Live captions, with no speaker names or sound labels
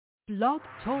Blog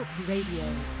Talk Radio.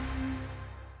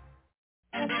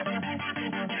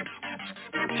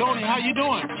 Tony, how you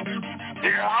doing?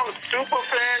 Yeah, I'm super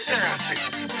fantastic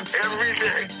every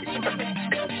day.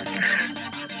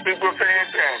 Super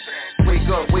fantastic.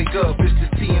 Wake up, it's the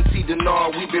TNT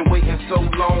Dinar. We've been waiting so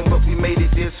long, but we made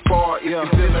it this far. If you're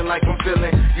feeling like I'm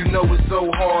feeling, you know it's so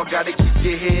hard. Gotta keep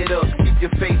your head up, keep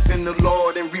your faith in the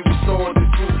Lord, and we restore the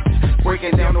truth.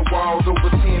 Breaking down the walls, over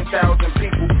 10,000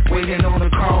 people waiting on the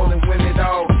call, and when it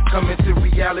all coming to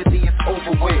reality, it's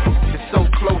over with. It's so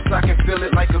close, I can feel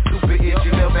it like a super hit.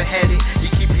 You never had it, you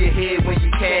keep your head when you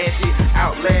cash it.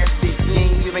 Outlast it, you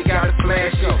ain't even gotta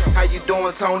flash it. How you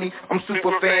doing, Tony? I'm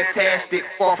super fantastic,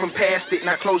 far from past it.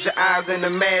 Now close your eyes and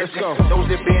imagine those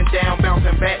that been down,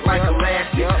 bouncing back like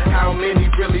elastic. How many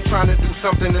really trying to do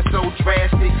something that's so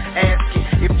drastic? Asking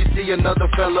if you see another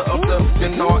fella of the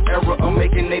Dinar era of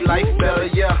making their life better,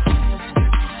 yeah.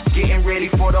 Getting ready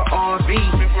for the RV,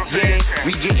 yeah.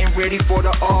 We getting ready for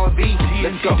the RV.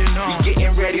 Let's go. We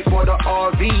getting ready for the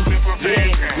RV,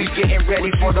 yeah. We getting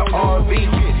ready for the RV.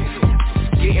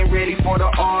 Getting ready for the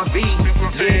RV,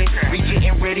 yeah. We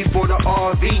getting ready for the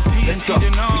RV. Let's go.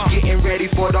 We getting ready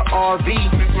for the RV,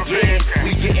 yeah.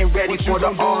 We getting ready for the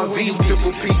RV.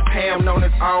 Triple P Pam known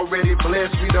as already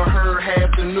blessed. We done heard half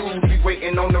the news. We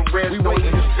waiting on the rest. We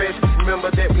waiting to stretch.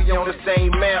 Remember that we on the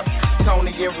same map.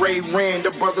 Tony and Ray Rand, the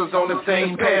brothers on the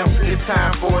same path. It's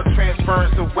time for a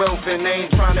transference of wealth, and I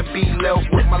ain't trying to be left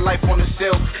with my life on the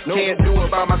shelf. Can't do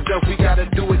it by myself. We gotta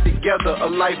do it together. A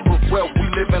life of wealth. We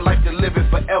living like to live it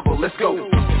forever. Let's go.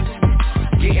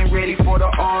 Getting ready for the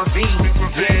RV,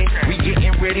 yeah. We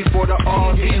getting ready for the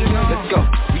RV. Let's go.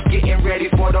 We getting ready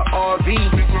for the RV,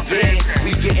 yeah.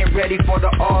 We getting ready for the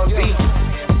RV.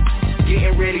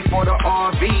 Getting ready for the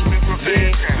RV,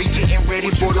 yeah. We getting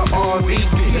ready for the RV.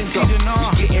 Let's go.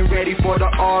 We getting ready for the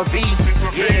RV,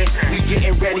 yeah. We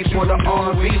getting ready for the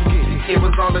RV. It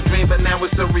was all a dream, but now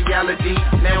it's a reality.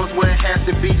 Now it's where it has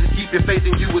to be. Just keep your faith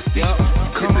and you will see.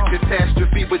 It's a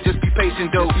catastrophe, but just be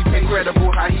patient though.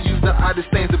 Incredible how he used the oddest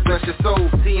things to bless your soul.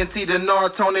 TNT Dinar,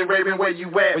 Tony Raven, where you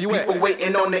at? People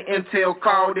waiting on the intel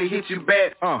call to hit you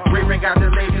back. Raven got the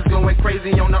ladies going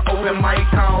crazy on the open mic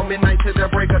call. Midnight to the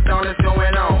break of dawn is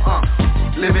going on.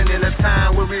 Living in a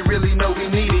time where we really know we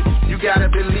need it. You gotta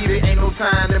believe it, ain't no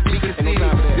time to be conceited.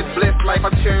 This blessed life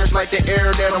I cherish like the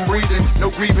air that I'm breathing.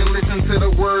 No grieving, listen to the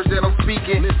words that I'm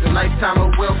speaking. Lifetime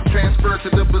of wealth transfer to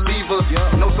the believer.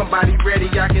 Know somebody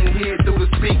ready, I can hear it through the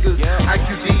speakers.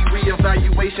 IQD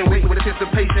reevaluation, wait with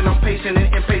anticipation. I'm patient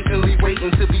and impatiently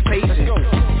waiting to be patient.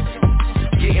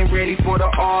 Getting ready for the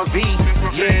RV,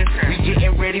 yeah. We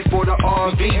getting ready for the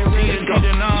RV. Let's go.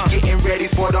 We getting ready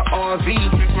for the RV,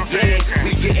 yeah.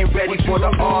 We getting ready for the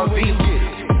RV.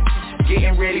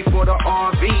 Getting ready for the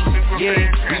RV, yeah.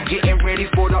 We getting ready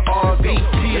for the RV.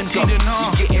 Let's go.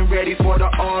 We getting ready for the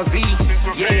RV,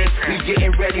 yeah. We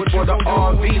getting ready for the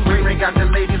RV. Ray got the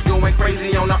ladies going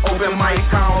crazy on the open mic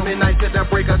call. Midnight to the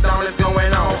break of dawn is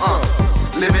going on.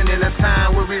 Living in a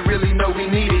time where we really know we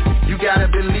need it. You gotta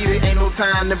believe it, ain't no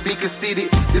time to be conceited.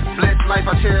 This blessed life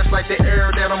I cherish like the air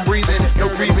that I'm breathing.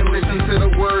 No grieving, listen to the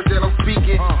words that I'm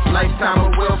speaking. Lifetime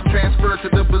of wealth transfer to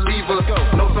the believer.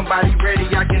 Know somebody ready,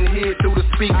 I can hear it through the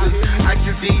speakers.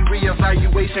 IQD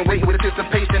reevaluation, wait with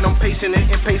anticipation. I'm patient and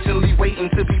impatiently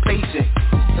waiting to be patient.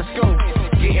 Let's go.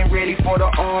 Getting ready for the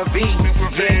RV,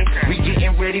 yeah. We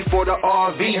getting ready for the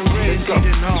RV. Let's go.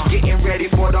 We getting ready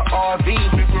for the RV,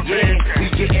 yeah. We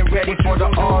getting ready for the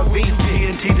RV.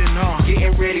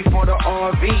 Getting ready for the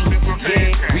RV,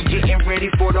 yeah. We getting ready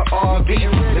for the RV.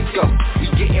 Let's go. We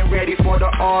getting ready for the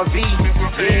RV,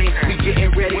 yeah. We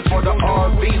getting ready for the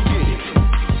RV.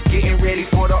 Getting ready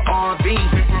for the RV,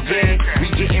 yeah. We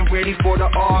getting ready for the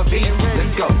RV.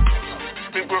 Let's go.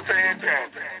 Super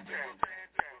fantastic.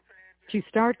 To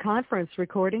start conference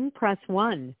recording, press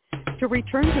 1. To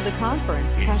return to the conference,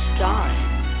 press star.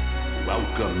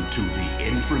 Welcome to the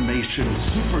Information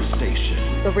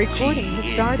Superstation. The recording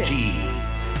has started.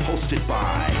 TNT, hosted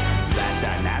by that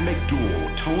dynamic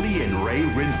duo, Tony and Ray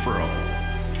Renfro.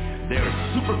 They're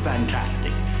super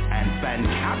fantastic and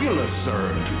fantabulous,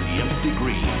 sir, to the nth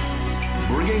degree.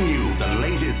 Bringing you the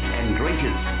latest and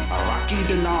greatest Iraqi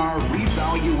dinar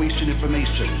revaluation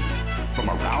information from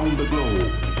around the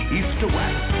globe, east to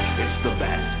west. It's the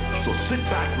best. So sit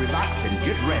back, relax, and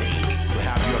get ready to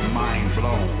have your mind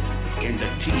blown in the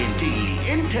TNT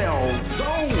Intel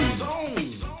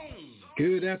Zone.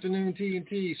 Good afternoon,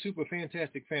 TNT Super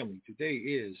Fantastic family. Today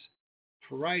is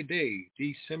Friday,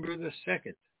 December the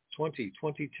 2nd,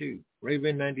 2022.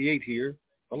 Raven 98 here,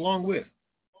 along with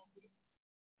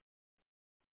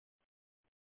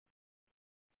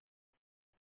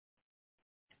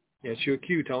That's your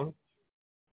cue, Tony.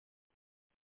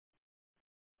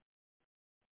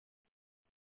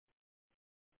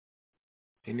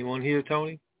 Anyone here,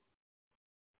 Tony?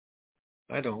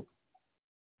 I don't.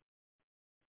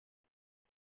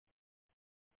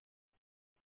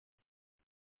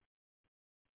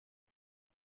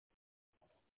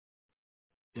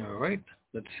 All right.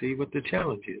 Let's see what the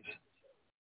challenge is.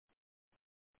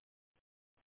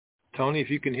 Tony, if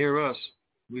you can hear us,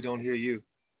 we don't hear you.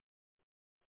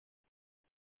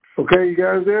 Okay, you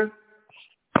guys there?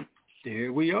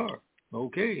 Here we are.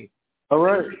 Okay. All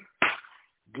right.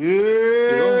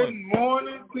 Good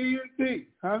morning, TNT.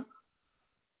 Huh?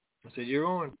 I said you're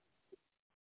on.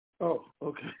 Oh,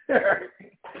 okay.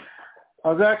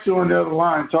 I was actually on the other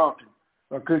line talking.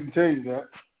 I couldn't tell you that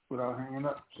without hanging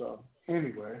up. So,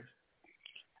 anyway.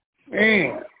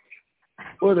 Man,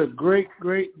 what a great,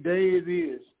 great day it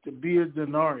is to be a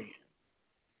Denarian,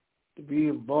 to be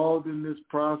involved in this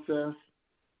process,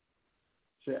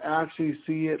 to actually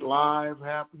see it live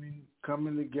happening,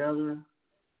 coming together,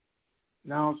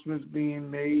 announcements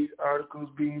being made, articles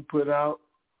being put out,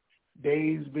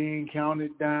 days being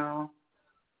counted down.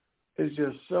 It's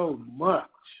just so much.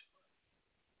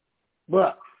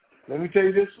 But let me tell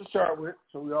you this to start with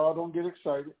so we all don't get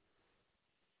excited.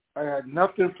 I had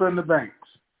nothing from the banks.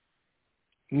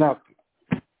 Nothing.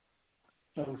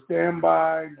 No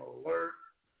standby, no alert.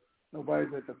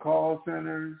 Nobody's at the call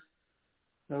centers.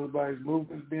 Nobody's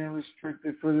movement being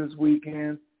restricted for this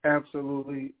weekend.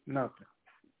 Absolutely nothing.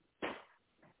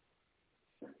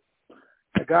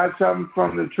 I got something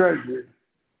from the Treasury.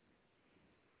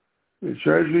 The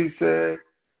Treasury said,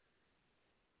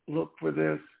 look for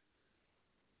this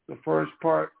the first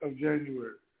part of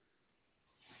January.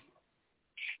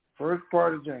 First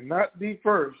part of January. Not the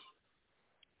first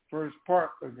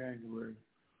part of January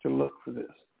to look for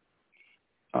this.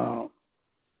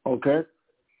 Okay?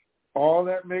 All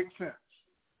that makes sense.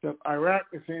 Except Iraq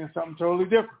is saying something totally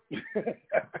different,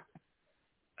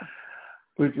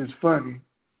 which is funny.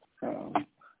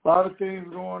 A lot of things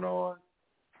going on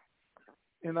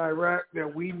in Iraq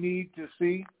that we need to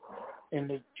see, and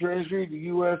the Treasury, the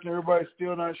U.S., and everybody's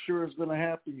still not sure it's going to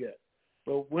happen yet.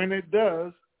 But when it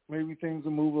does, maybe things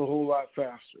will move a whole lot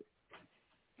faster.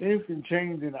 Things can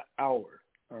change in an hour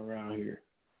around here,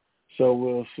 so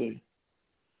we'll see.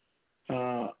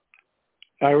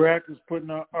 Iraq is putting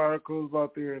out articles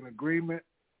about they're in agreement.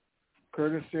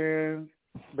 Kurdistan,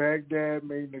 Baghdad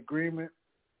made an agreement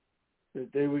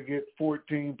that they would get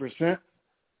 14%,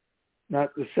 not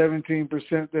the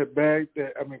 17%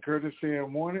 that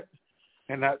Kurdistan wanted,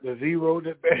 and not the 0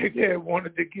 that Baghdad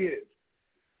wanted to give.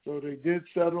 So they did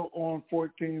settle on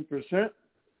 14%. So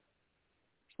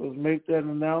let's make that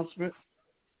announcement.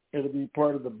 It'll be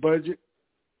part of the budget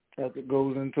as it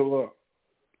goes into law.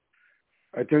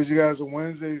 I told you guys on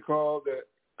Wednesday's call that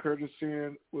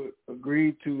Kurdistan would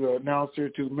agree to announce their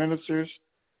 2 ministers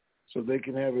so they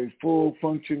can have a full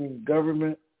functioning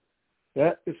government.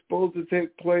 That is supposed to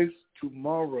take place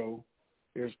tomorrow.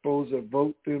 They're supposed to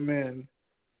vote them in,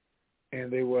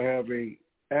 and they will have a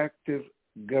active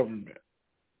government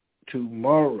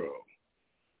tomorrow.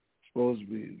 Supposed to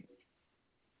be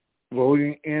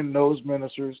voting in those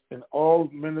ministers and all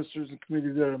ministers and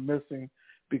committees that are missing,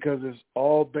 because it's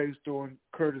all based on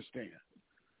Kurdistan.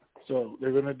 So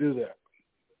they're going to do that,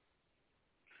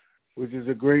 which is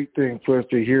a great thing for us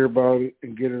to hear about it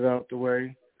and get it out the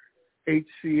way.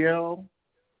 HCL,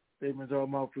 they've been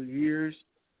talking about for years.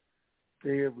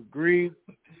 They have agreed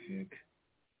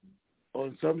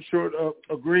on some sort of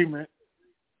agreement,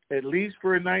 at least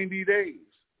for 90 days.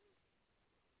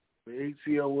 The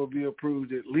HCL will be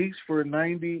approved at least for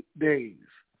 90 days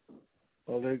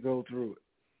while they go through it.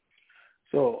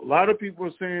 So a lot of people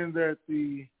are saying that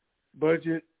the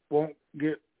budget won't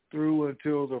get through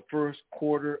until the first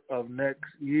quarter of next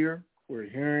year. We're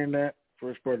hearing that,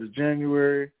 first part of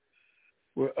January,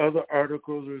 where other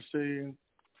articles are saying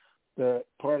that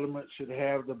Parliament should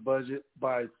have the budget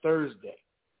by Thursday.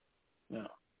 Now,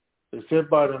 they said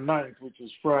by the 9th, which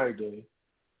is Friday.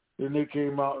 Then they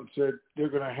came out and said they're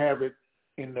going to have it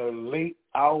in the late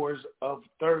hours of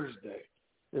Thursday.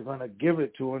 They're going to give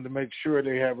it to them to make sure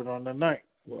they have it on the 9th.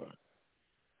 Why?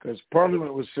 Because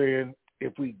Parliament was saying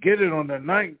if we get it on the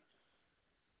 9th,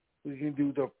 we can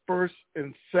do the first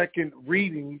and second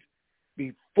readings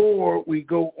before we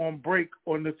go on break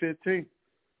on the 15th.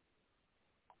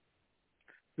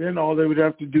 Then all they would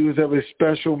have to do is have a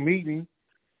special meeting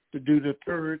to do the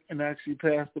third and actually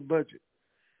pass the budget.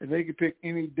 And they could pick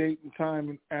any date and time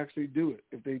and actually do it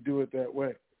if they do it that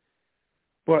way.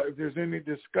 But if there's any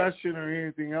discussion or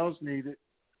anything else needed,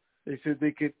 they said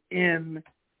they could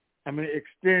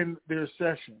extend their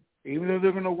session. Even though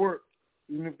they're going to work,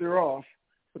 even if they're off,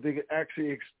 but they could actually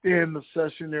extend the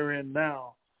session they're in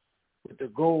now with the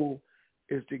goal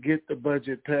is to get the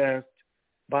budget passed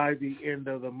by the end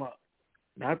of the month.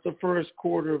 Not the first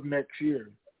quarter of next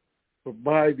year, but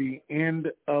by the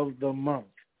end of the month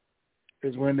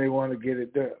is when they want to get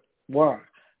it done. Why?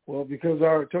 Well, because I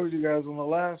already told you guys on the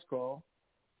last call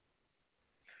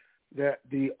that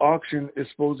the auction is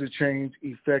supposed to change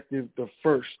effective the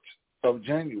 1st of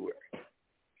January.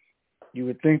 You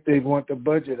would think they'd want the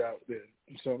budget out there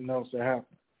and something else to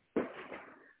happen.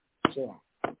 So,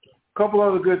 a couple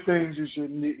other good things you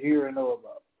should hear and know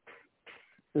about.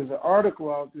 There's an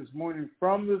article out this morning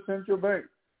from the central bank.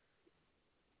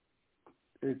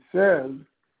 It says,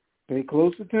 pay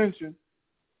close attention.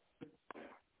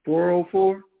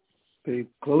 404, pay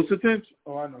close attention.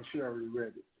 Oh, I know, she already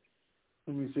read it.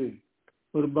 Let me see.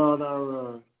 What about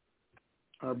our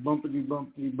bumpity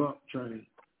bump train?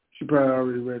 She probably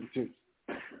already read it too.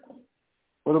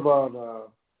 What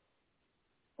about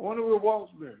I wonder where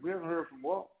Walt's been. We haven't heard from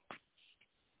Walt.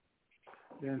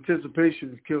 The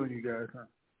anticipation is killing you guys, huh?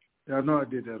 Yeah, I know I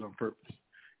did that on purpose.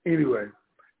 Anyway,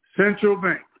 central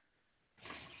bank.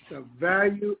 The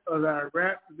value of the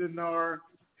Iraq dinar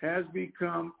has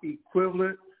become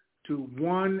equivalent to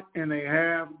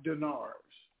 1.5 dinars,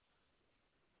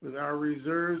 with our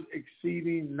reserves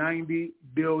exceeding $90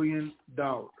 billion.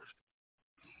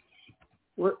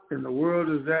 What in the world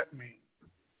does that mean?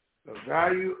 The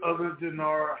value of the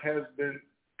dinar has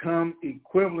become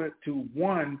equivalent to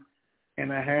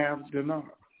 1.5 dinars.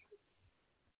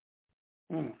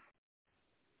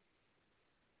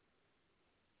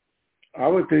 I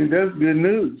would think that's good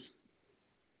news.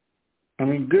 I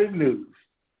mean, good news.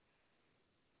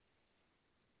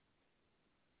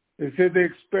 They said they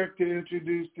expect to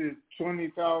introduce the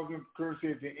 20,000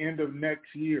 currency at the end of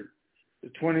next year. The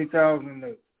 20,000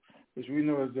 note, which we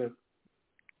know is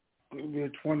it'll be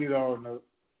a $20 note.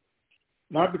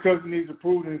 Not because it needs to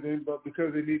prove anything, but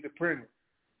because they need to print it.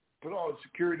 Put all the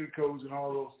security codes and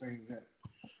all those things in.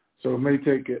 So it may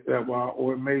take it that while,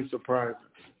 or it may surprise us.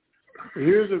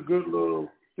 Here's a good little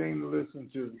thing to listen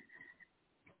to.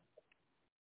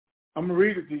 I'm going to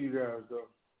read it to you guys, though.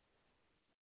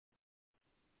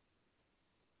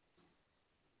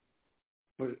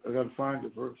 But I got to find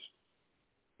it first.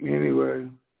 Anyway,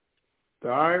 the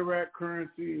Iraq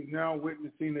currency is now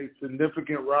witnessing a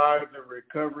significant rise and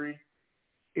recovery.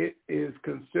 It is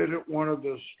considered one of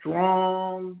the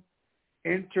strong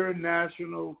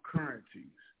international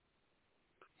currencies,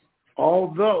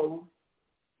 although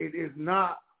it is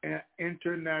not an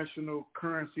international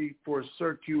currency for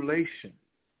circulation.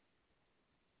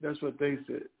 That's what they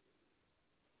said.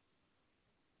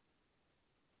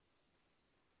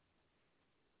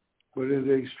 But it is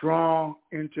a strong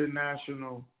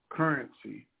international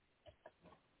currency,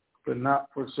 but not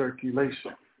for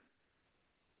circulation.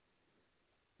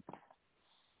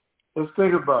 Let's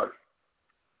think about it.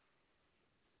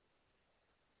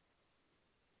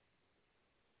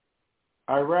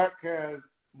 Iraq has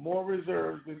more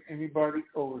reserves than anybody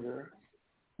over there,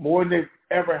 more than they've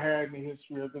ever had in the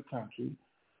history of the country,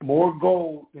 more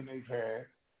gold than they've had.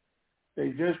 They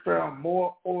just found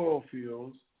more oil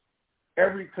fields.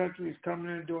 Every country is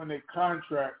coming in doing a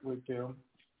contract with them,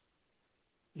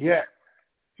 yet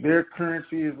their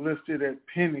currency is listed at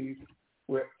pennies,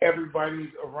 where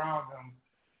everybody's around them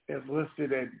is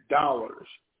listed at dollars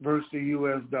versus the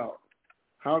U.S. dollar.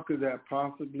 How could that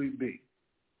possibly be?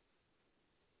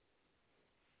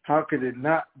 How could it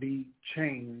not be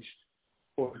changed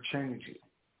or changing?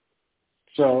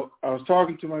 So I was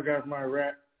talking to my guy from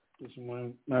Iraq this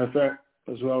morning. Matter of fact,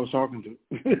 that's who I was talking to.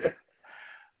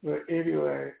 But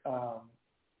anyway,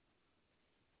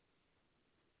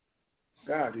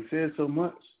 God, he said so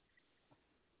much.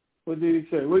 What did he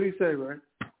say? What did he say, right?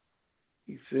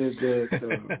 He said that...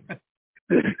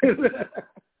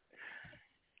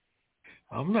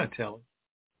 I'm not telling.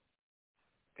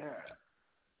 God.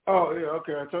 Oh, yeah,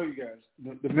 okay, I told you guys.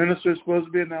 The minister is supposed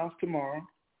to be announced tomorrow,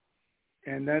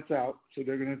 and that's out. So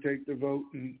they're going to take the vote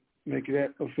and make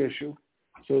that official.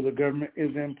 So the government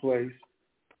is in place.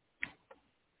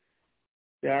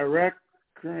 The Iraq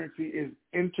currency is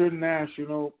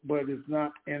international, but it's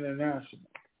not international.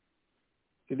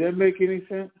 Did that make any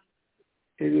sense?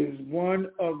 It is one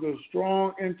of the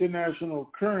strong international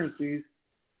currencies,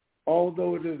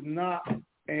 although it is not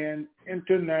an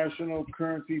international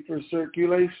currency for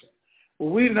circulation.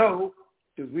 Well, we know,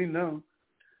 because we know,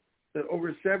 that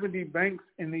over 70 banks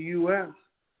in the U.S.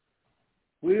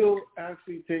 will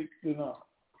actually take dinar.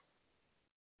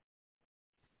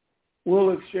 We'll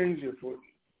exchange it for you.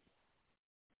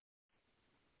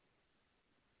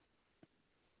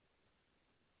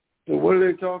 So what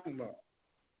are they talking about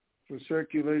for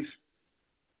circulation?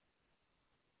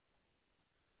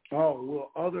 Oh,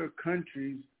 will other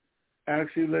countries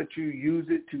actually let you use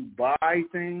it to buy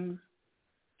things,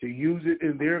 to use it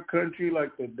in their country,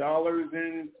 like the dollars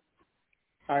in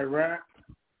Iraq,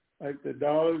 like the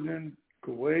dollars in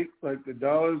Kuwait, like the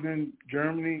dollars in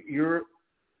Germany, Europe,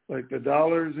 like the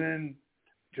dollars in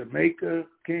Jamaica,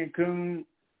 Cancun?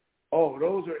 Oh,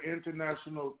 those are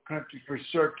international countries for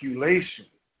circulation,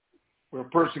 where a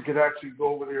person could actually go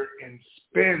over there and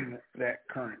spend that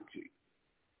currency.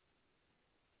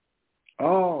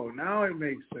 Oh, now it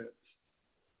makes sense.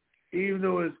 Even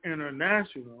though it's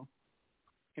international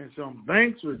and some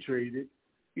banks are traded,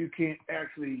 you can't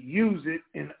actually use it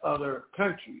in other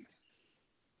countries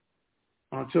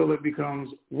until it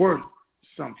becomes worth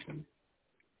something.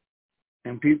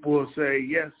 And people will say,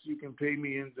 yes, you can pay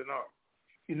me in dinar.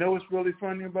 You know what's really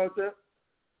funny about that?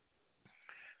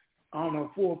 I don't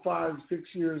know, 4 or 5, 6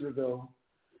 years ago,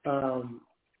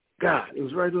 God, it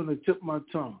was right on the tip of my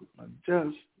tongue.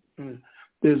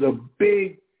 There's a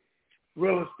big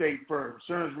real estate firm,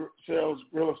 sells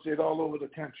real estate all over the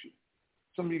country.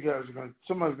 Some of you guys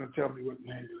somebody's going to tell me what the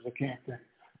name is. I can't think.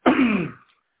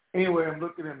 Anyway, I'm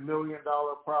looking at $1 million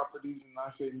properties, and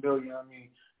I say million, I mean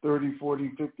 30,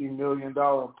 40, $50 million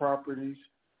properties.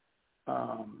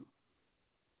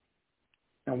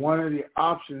 And one of the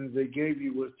options they gave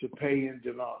you was to pay in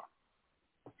dinar,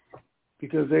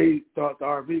 because they thought the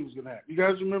RV was going to happen. You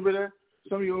guys remember that?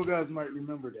 Some of you old guys might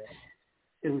remember that.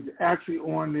 It was actually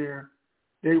on there.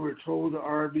 They were told the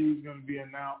RV was going to be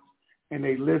announced, and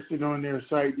they listed on their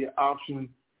site the option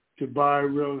to buy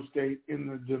real estate in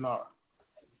the dinar.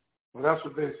 Well, that's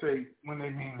what they say when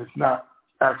they mean it's not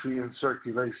actually in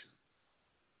circulation.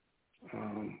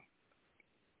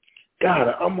 God,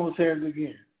 I almost had it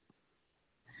again.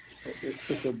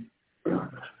 It's a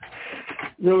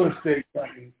real estate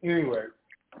company. Anyway,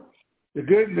 the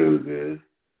good news is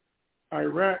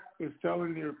Iraq is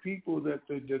telling their people that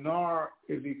the dinar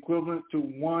is equivalent to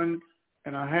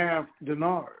 1.5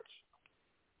 dinars,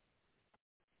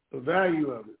 the value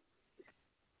of it.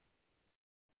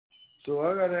 So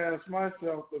I got to ask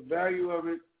myself, the value of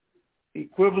it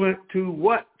equivalent to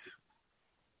what?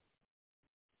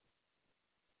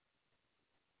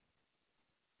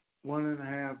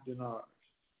 $1.5 dinars.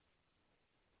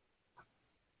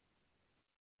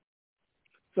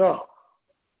 So,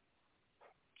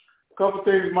 a couple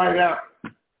things might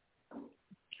happen.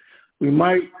 We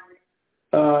might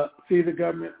see the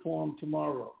government form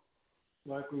tomorrow,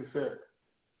 like we said.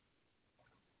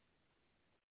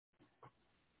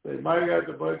 They might have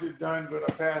the budget done, but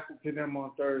I pass it to them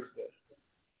on Thursday.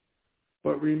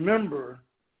 But remember,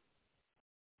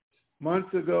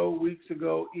 months ago, weeks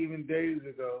ago, even days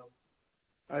ago,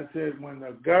 I said when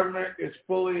the government is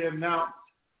fully announced,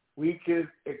 we could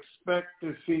expect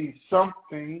to see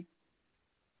something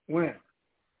when.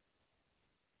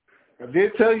 I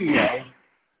did tell you guys,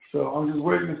 so I'm just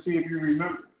waiting to see if you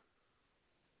remember.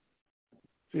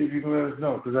 See if you can let us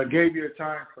know, because I gave you a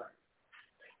time frame.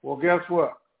 Well, guess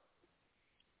what?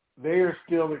 They are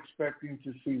still expecting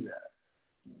to see that.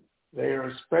 They are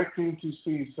expecting to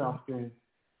see something,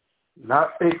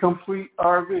 not a complete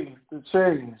RV to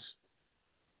change,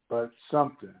 but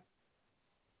something.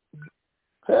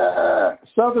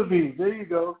 Sotheby's, there you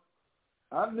go.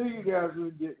 I knew you guys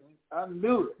would get me. I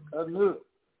knew it.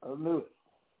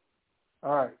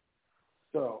 All right.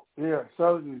 So, yeah,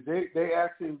 Sotheby's, they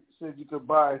actually said you could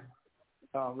buy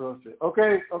real estate.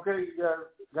 Okay, you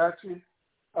got you.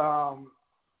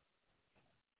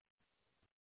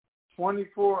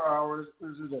 24 hours,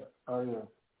 is it that? Oh, yeah.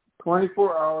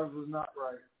 24 hours was not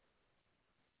right.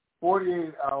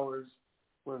 48 hours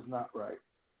was not right.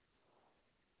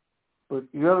 But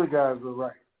the other guys were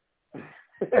right.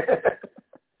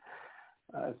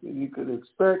 I said you could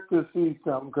expect to see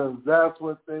something because that's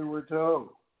what they were told.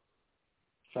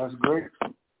 That's great.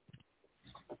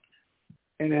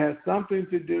 And it has something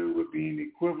to do with being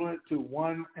equivalent to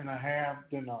 1.5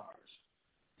 dinars.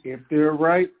 If they're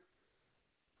right,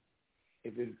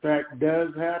 if in fact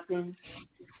does happen,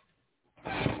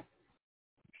 I'm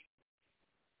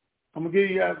going to give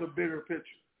you guys a bigger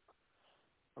picture.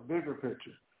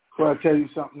 Before I tell you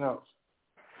something else.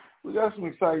 We got some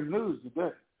exciting news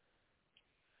today.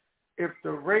 If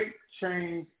the rate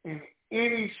changed in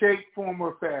any shape, form,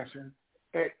 or fashion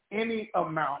at any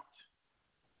amount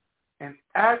and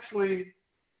actually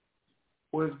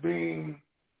was being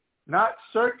not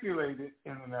circulated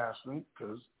internationally,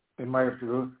 because they might have to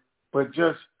do, but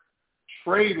just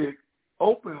traded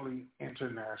openly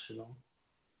international,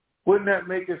 wouldn't that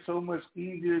make it so much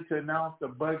easier to announce the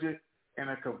budget and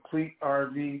a complete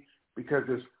RV because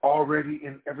it's already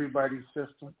in everybody's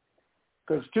system?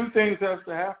 Because two things has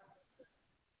to happen.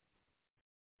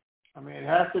 I mean, it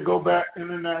has to go back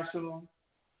international,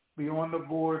 be on the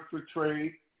board for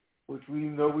trade, which we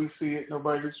know we see it,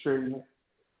 nobody's trading it.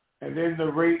 And then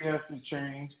the rate has to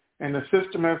change, and the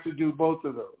system has to do both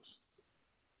of those.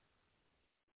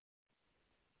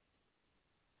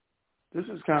 This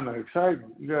is kind of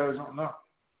exciting. You guys don't know.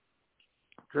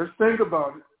 Just think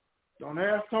about it. Don't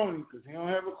ask Tony because he don't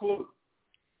have a clue.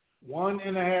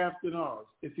 1.5 dinars.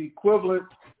 It's equivalent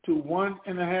to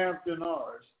 1.5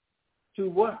 dinars to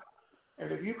what?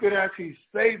 And if you could actually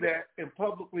say that and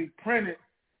publicly print it,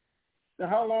 then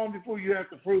how long before you have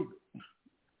to prove it?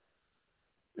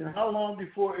 And how long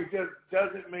before it just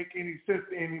doesn't make any sense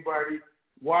to anybody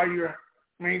why you're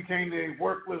maintaining a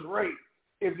worthless rate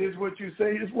if this is what you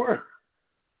say is worth?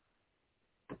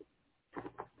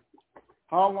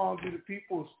 How long do the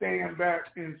people stand back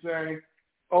and say,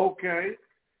 okay,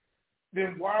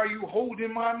 then why are you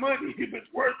holding my money if it's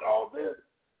worth all this?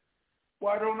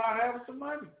 Why don't I have some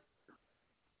money?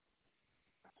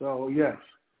 So, yes,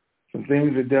 some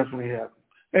things that definitely happen.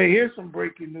 Hey, here's some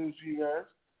breaking news for you guys,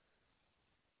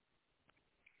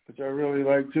 which I really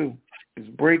like too. It's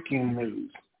breaking news.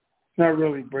 It's not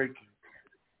really breaking.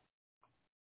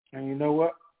 And you know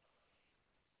what?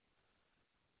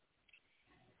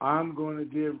 I'm going to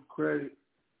give credit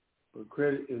where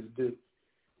credit is due.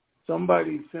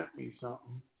 Somebody sent me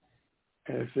something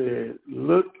and said,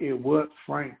 look at what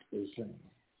Frank is saying.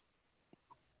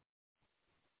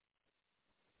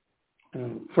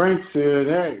 And Frank said,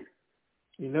 hey,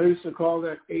 you know, used to call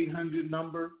that 800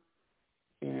 number,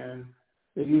 and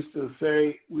they used to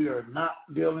say we are not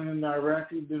dealing in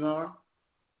Iraqi dinar.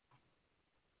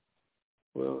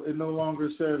 Well, it no longer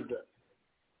says that.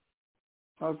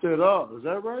 I said, oh, is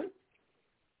that right?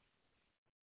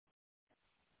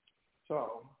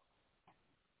 So,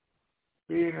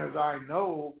 being as I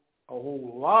know a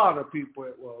whole lot of people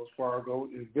at Wells Fargo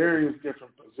in various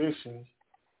different positions,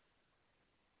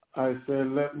 I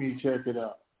said, let me check it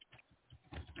out.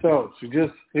 So she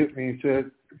just hit me and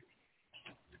said,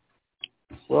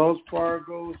 Wells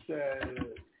Fargo said,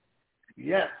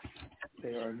 yes,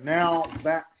 they are now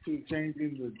back to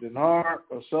changing the dinar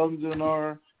or some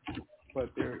dinar, but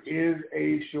there is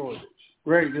a shortage.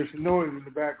 Great, there's noise in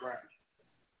the background.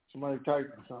 Somebody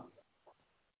typing something.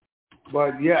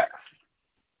 But yes,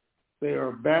 they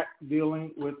are back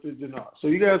dealing with the dinar. So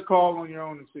you guys call on your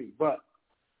own and see. But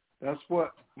that's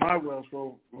what my Wells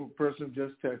Fargo person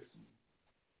just texted me.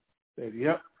 Said,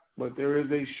 yep, but there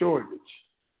is a shortage.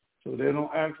 So they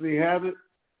don't actually have it,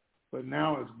 but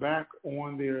now it's back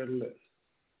on their list.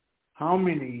 How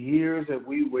many years have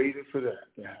we waited for that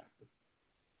to happen?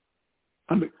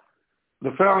 I mean,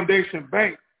 the foundation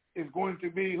bank is going to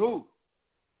be who?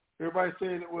 Everybody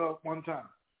said it well one time.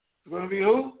 It's going to be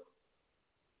who?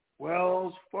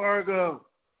 Wells Fargo.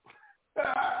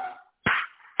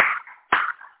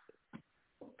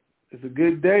 It's a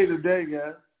good day today,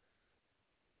 guys.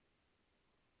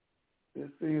 This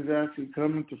thing is actually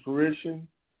coming to fruition.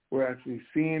 We're actually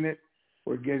seeing it.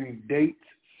 We're getting dates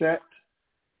set.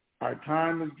 Our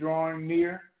time is drawing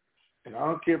near. And I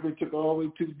don't care if it took all the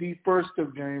way to the 1st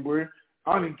of January.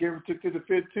 I don't even care if it took to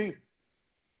the 15th.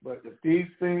 But if these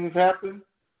things happen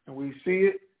and we see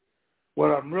it, what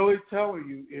I'm really telling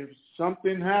you, if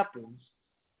something happens,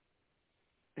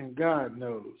 and God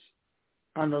knows,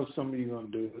 I know some of you are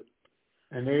going to do it,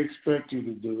 and they expect you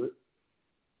to do it.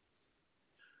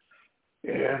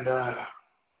 And I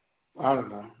don't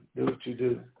know, do what you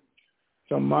do.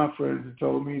 Some of my friends have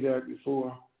told me that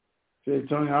before. Said,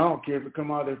 Tony, I don't care if it come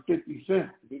out at 50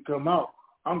 cents. If it come out,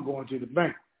 I'm going to the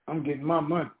bank. I'm getting my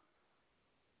money.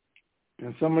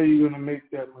 And some of you are going to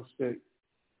make that mistake.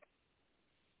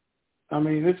 I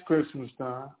mean, it's Christmas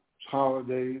time. It's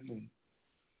holidays, and,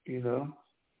 you know,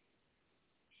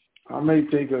 I may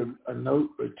take a note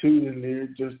or two in there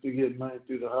just to get money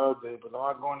through the holiday, but I'm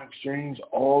not going to exchange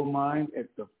all mine at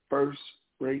the first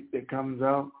rate that comes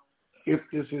out, if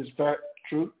this is fact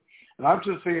true. And I'm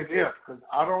just saying if, because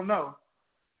I don't know.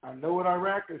 I know what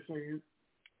Iraq is saying.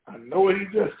 I know what he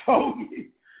just told me.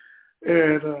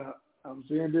 And I'm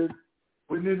saying that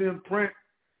when it in print,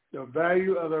 the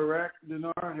value of the Iraq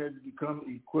dinar has become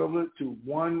equivalent to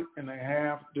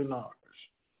 1.5 dinars.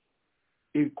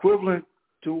 Equivalent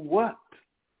to what?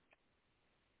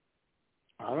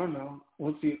 I don't know.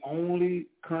 What's the only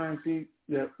currency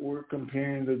that we're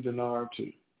comparing the dinar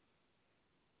to?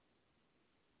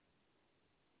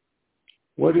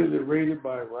 What is it rated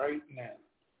by right now?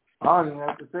 I don't even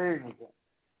have to say anything.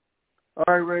 All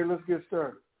right, Ray, let's get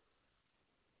started.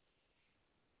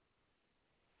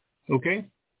 Okay.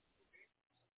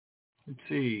 Let's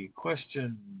see.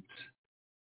 Questions.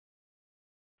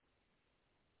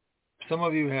 Some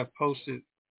of you have posted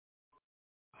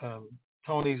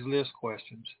Tony's list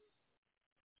questions,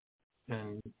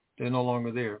 and they're no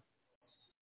longer there.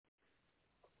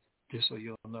 Just so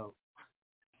you'll know.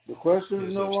 The questions are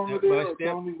no longer there on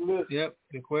Tony's list. Yep,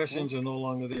 the questions are no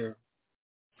longer there.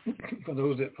 For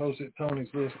those that posted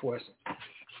Tony's list questions.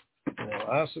 You know,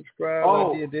 I subscribed,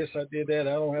 I did this, I did that,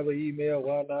 I don't have an email,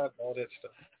 why not, all that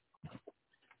stuff.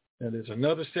 And there's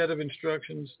another set of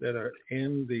instructions that are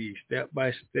in the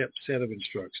step-by-step set of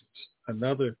instructions,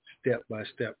 another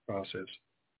step-by-step process.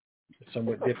 It's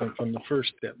somewhat different from the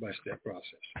first step-by-step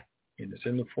process. And it's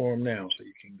in the form now, so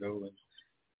you can go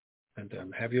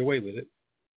and have your way with it.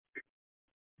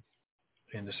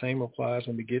 And the same applies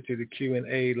when we get to the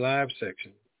Q&A live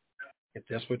section. If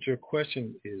that's what your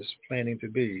question is planning to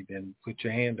be, then put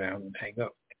your hand down and hang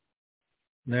up.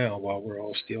 Now, while we're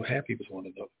all still happy with one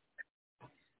another.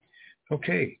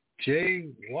 Okay, Jay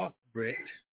Wattbrett.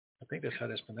 I think that's how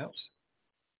that's pronounced.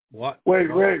 Wait. Let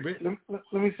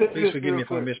me say Please this forgive me if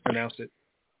quick. I mispronounced it.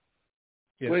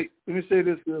 Yes. Wait, let me say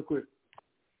this real quick.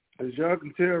 As y'all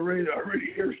can tell, Ray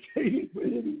already irritated, but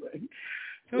anyway.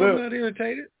 No, I'm not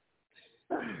irritated.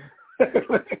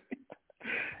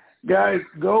 Guys,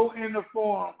 go in the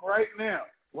forum right now.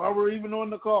 While we're even on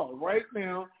the call, right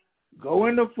now, go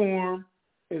in the forum.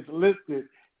 It's listed.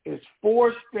 It's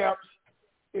 4 steps.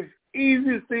 It's the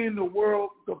easiest thing in the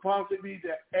world could possibly be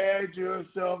to add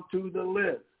yourself to the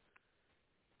list.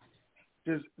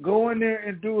 Just go in there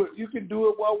and do it. You can do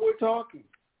it while we're talking.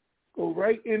 Go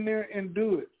right in there and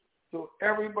do it. So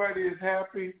everybody is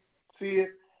happy. See it.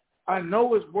 I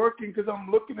know it's working because I'm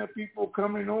looking at people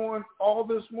coming on all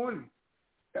this morning.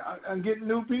 I'm getting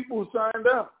new people signed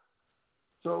up.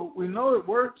 So we know it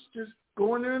works. Just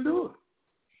go in there and do it.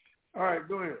 All right,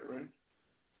 go ahead, Ray.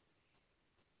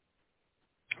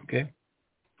 Okay.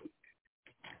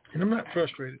 And I'm not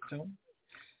frustrated, Tony.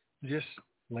 Just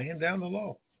laying down the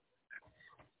law.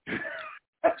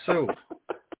 So,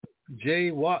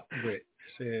 Jay Wattbrett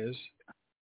says,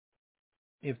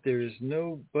 if there is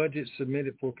no budget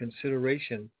submitted for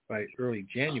consideration by early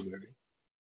January,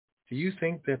 do you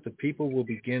think that the people will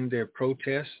begin their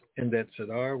protests and that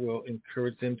Sadar will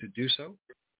encourage them to do so?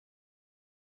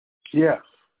 Yes.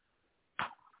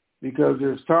 Because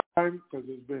there's time, because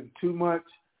there's been too much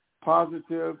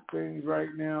positive things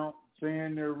right now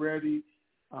saying they're ready.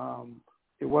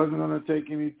 It wasn't going to take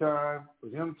any time.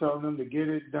 With him telling them to get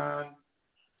it done,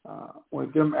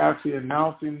 with them actually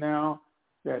announcing now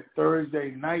that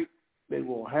Thursday night they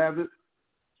will have it.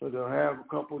 So they'll have a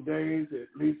couple of days.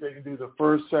 At least they can do the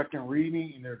first, second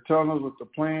reading, and they're telling us what the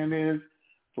plan is.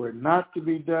 For it not to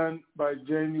be done by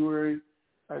January,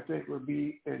 I think would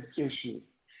be an issue.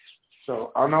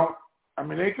 So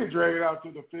they could drag it out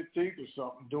to the 15th or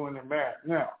something doing the math.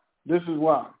 Now, this is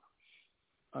why.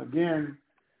 Again,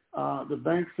 the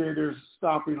bank said they're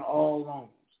stopping all loans.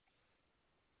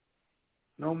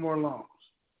 No more loans.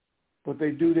 But they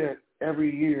do that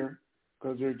every year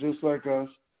because they're just like us.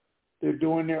 They're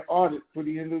doing their audit for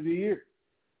the end of the year.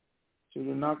 So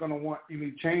they're not going to want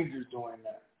any changes doing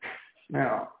that.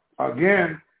 Now,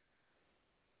 again,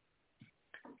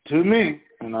 to me,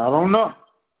 and I don't know,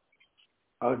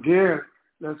 again,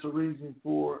 that's a reason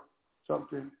for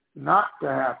something not to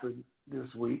happen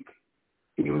this week,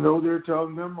 even though they're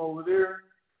telling them over there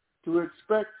to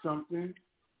expect something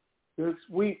this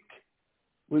week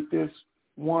with this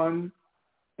 1.5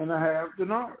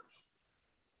 dinars.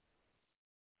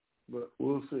 But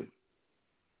we'll see.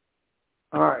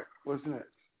 All right, what's next?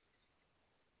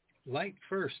 Light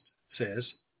First says,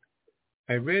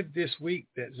 I read this week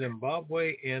that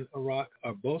Zimbabwe and Iraq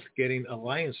are both getting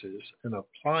alliances and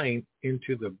applying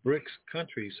into the BRICS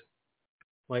countries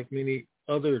like many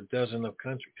other dozen of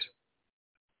countries.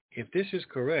 If this is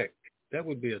correct, that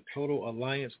would be a total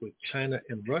alliance with China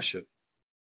and Russia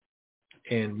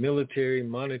and military,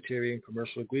 monetary, and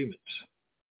commercial agreements.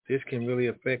 This can really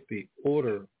affect the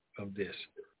order of this.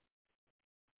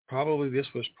 Probably this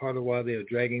was part of why they are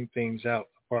dragging things out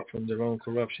apart from their own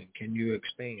corruption. Can you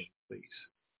expand, please?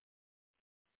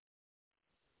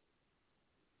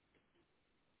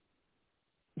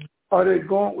 Are they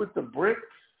going with the BRICS?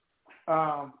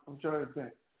 I'm trying to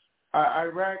think.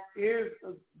 Iraq is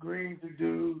agreeing to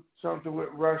do something with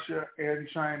Russia and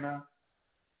China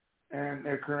and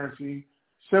their currency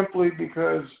simply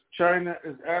because China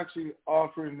is actually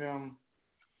offering them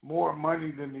more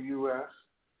money than the U.S.,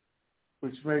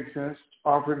 which makes sense,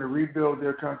 offering to rebuild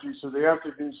their country, so they have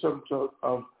to do some sort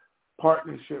of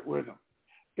partnership with them.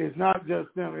 It's not just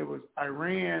them. It was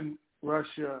Iran,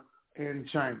 Russia, and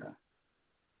China.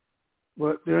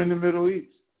 But they're in the Middle East.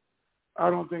 I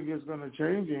don't think it's going to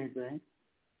change anything.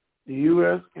 The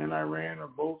U.S. and Iran are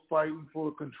both fighting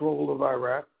for control of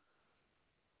Iraq.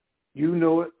 You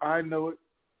know it, I know it,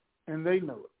 and they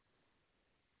know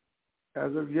it.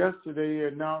 As of yesterday, he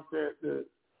announced that the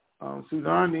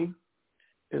Sudani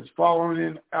is following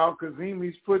in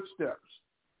al-Kazemi's footsteps.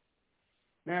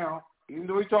 Now, even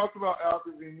though he talked about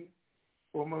al-Kazemi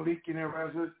or Malik and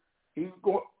everybody, he's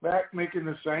going back making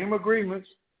the same agreements,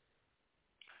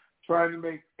 trying to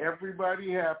make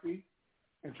everybody happy,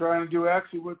 and trying to do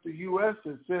actually what the U.S.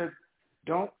 has said,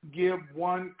 don't give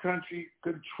one country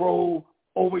control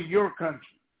over your country.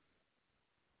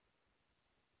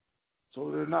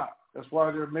 So they're not. That's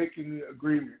why they're making the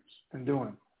agreements and doing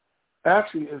it.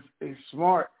 Actually, it's a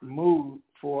smart move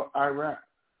for Iraq.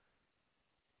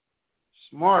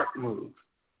 Smart move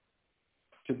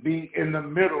to be in the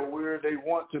middle where they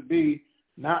want to be,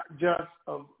 not just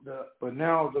but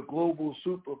now the global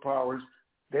superpowers.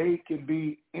 They can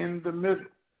be in the middle.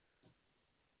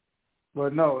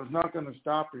 But no, it's not going to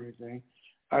stop anything.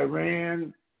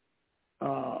 Iran,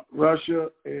 Russia,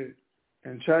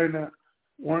 and China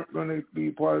weren't going to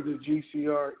be part of the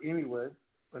GCR anyway.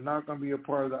 They're not going to be a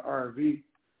part of the RV,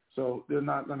 so they're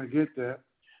not going to get that.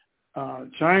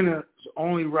 China's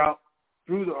only route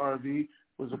through the RV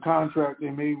was a contract they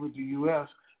made with the U.S.,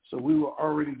 so we were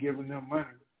already giving them money.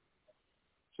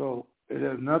 So it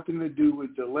has nothing to do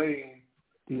with delaying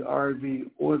the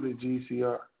RV or the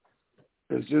GCR.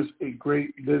 It's just a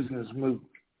great business move.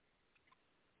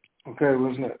 Okay,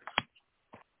 what's next?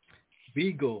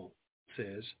 Beagle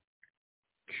says,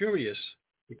 curious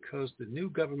because the new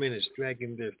government is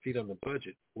dragging their feet on the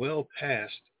budget well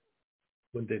past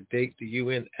when the date the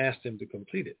UN asked them to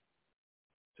complete it.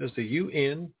 Does the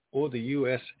UN or the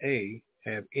USA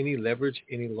have any leverage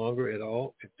any longer at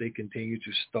all if they continue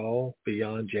to stall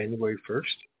beyond January 1st?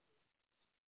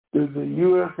 Does the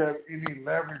U.S. have any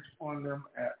leverage on them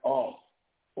at all,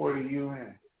 or the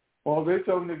UN? Well, they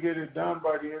told them to get it done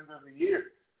by the end of the year,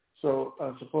 so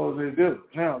I suppose they do.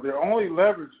 Now, their only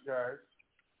leverage, guys,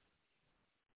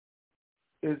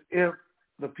 is if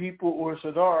the people or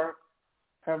Sadr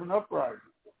have an uprising.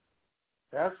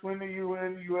 That's when the UN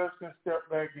and the U.S. can step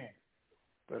back in.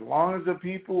 But as long as the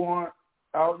people aren't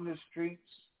out in the streets,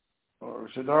 or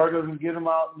Sadr doesn't get them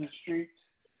out in the streets,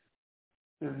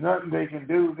 there's nothing they can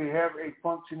do. They have a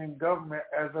functioning government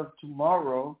as of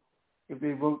tomorrow if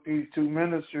they vote these two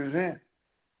ministers in.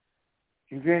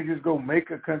 You can't just go make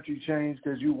a country change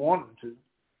because you want them to.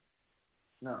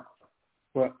 No.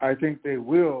 But I think they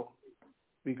will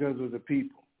because of the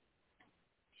people.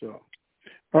 So,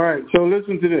 all right, so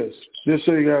listen to this, just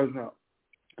so you guys know,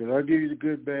 because I'll give you the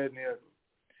good, bad, and the ugly.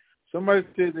 Somebody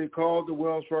said they called the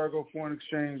Wells Fargo Foreign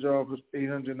Exchange Office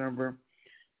 800 number,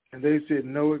 and they said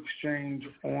no exchange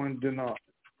on dinar.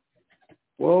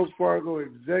 Wells Fargo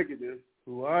executive,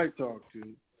 who I talked to,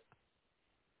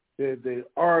 said they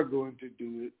are going to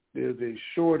do it. There's a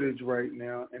shortage right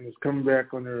now, and it's coming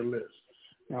back on their list.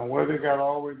 Now, whether they got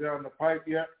all the way down the pipe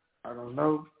yet, I don't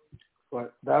know,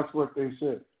 but that's what they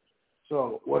said.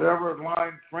 So whatever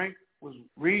line Frank was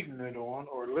reading it on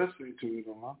or listening to it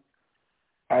on,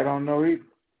 I don't know either.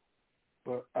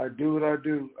 But I do what I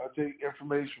do. I take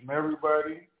information from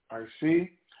everybody I see,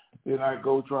 then I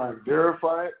go try and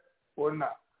verify it or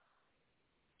not.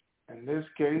 In this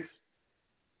case,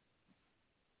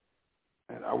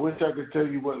 and I wish I could tell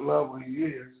you what level he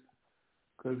is,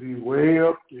 because he's way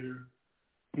up there.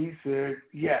 He said,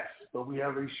 yes, but we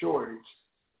have a shortage.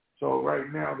 So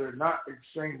right now they're not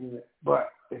exchanging it, but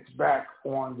it's back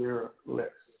on their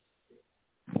list.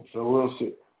 So we'll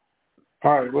see.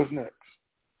 All right, what's next?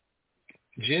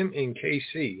 Jim in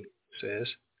KC says,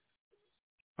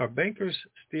 are bankers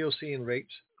still seeing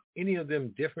rates, any of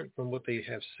them different from what they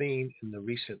have seen in the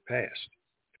recent past?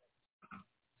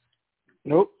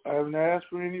 Nope, I haven't asked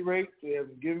for any rates. They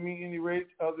haven't given me any rates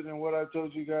other than what I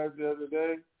told you guys the other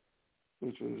day,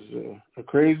 which was a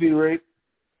crazy rate,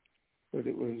 but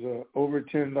it was over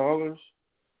 $10,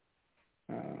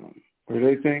 where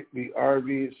they think the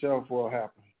RV itself will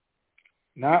happen.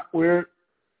 Not where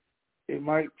it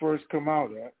might first come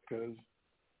out at, because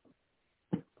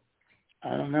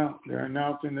I don't know. They're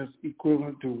announcing it's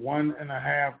equivalent to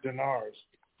 1.5 dinars.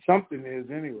 Something is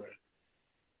anyway.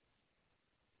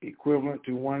 Equivalent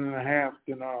to 1.5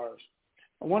 dinars.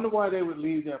 I wonder why they would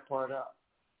leave that part out.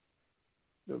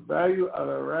 The value of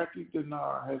the Iraqi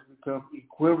dinar has become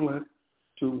equivalent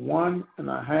to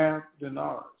 1.5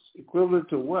 dinars. Equivalent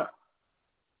to what?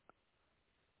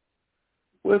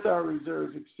 With our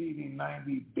reserves exceeding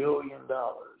 $90 billion.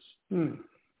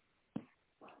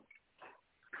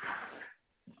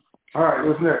 All right,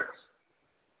 what's next?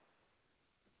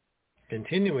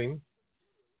 Continuing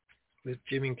with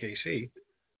Jim and KC,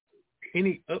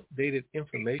 any updated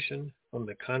information on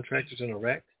the contractors in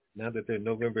Iraq now that the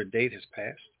November date has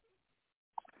passed?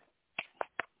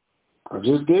 I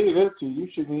just gave that to you. You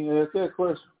shouldn't even ask that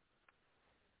question.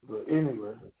 But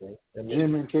anyway, Okay.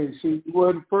 Jim and KC, you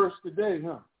wasn't first today,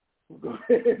 huh? Go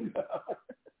ahead.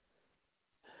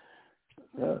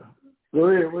 Go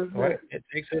ahead. What's All right. next? It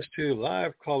takes us to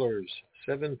live callers.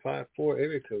 754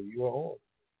 area code. You are on.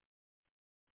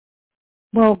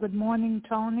 Well, good morning,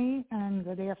 Tony, and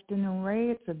good afternoon,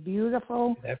 Ray. It's a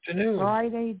beautiful Good afternoon.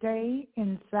 Friday day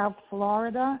in South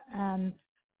Florida, and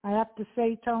I have to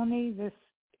say, Tony, this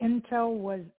intel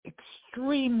was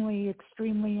extremely,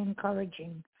 extremely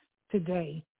encouraging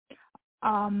today.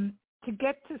 To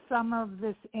get to some of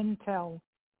this intel,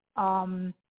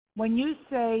 when you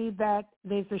say that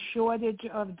there's a shortage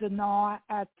of dinar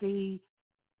at the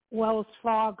Wells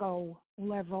Fargo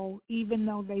level, even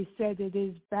though they said it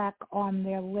is back on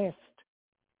their list,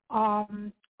 are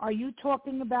you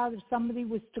talking about if somebody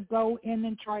was to go in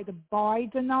and try to buy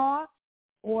dinar,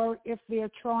 or if they're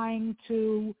trying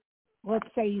to, let's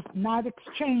say, not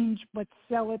exchange, but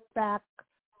sell it back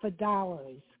for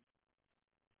dollars?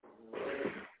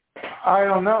 I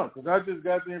don't know, because I just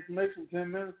got the information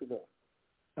 10 minutes ago.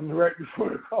 I mean, right before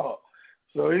the call.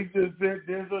 So he just said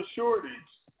there's a shortage.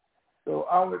 So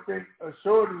I would think a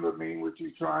shortage would mean what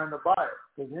you're trying to buy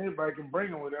it, because anybody can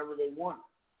bring them whatever they want.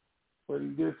 But he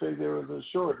did say there was a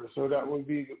shortage, so that would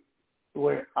be the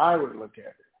way I would look at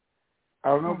it. I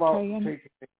don't know about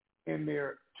taking it in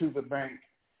there to the bank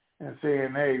and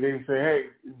saying, hey, they say, hey,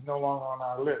 it's no longer on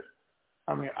our list.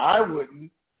 I mean, I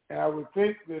wouldn't, and I would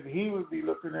think that he would be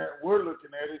looking at, we're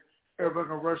looking at it, everybody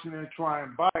can rush in and try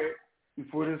and buy it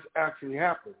before this actually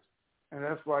happens. And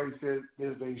that's why he said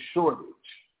there's a shortage.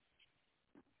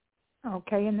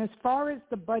 Okay, and as far as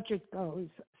the budget goes,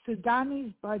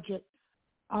 Soudani's budget,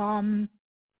 when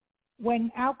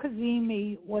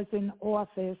Al-Kazimi was in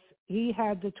office, he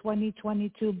had the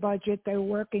 2022 budget. They were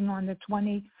working on the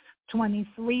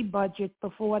 2023 budget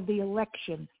before the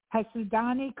election. Has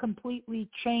Soudani completely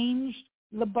changed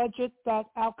the budget that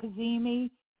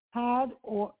Al-Kazimi had,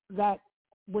 or that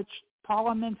which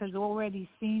Parliament has already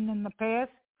seen in the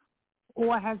past,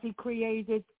 or has he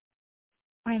created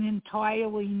an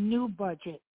entirely new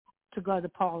budget to go to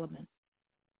Parliament?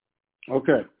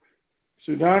 Okay.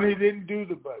 Soudani didn't do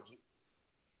the budget.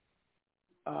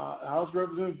 House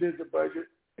Representatives did the budget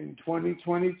in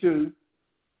 2022,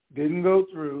 didn't go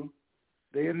through.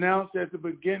 They announced at the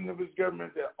beginning of his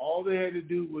government that all they had to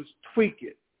do was tweak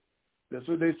it. That's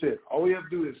what they said. All we have to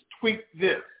do is tweak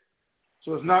this.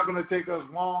 So it's not going to take us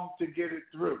long to get it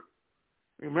through.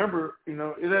 Remember, it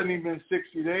hasn't even been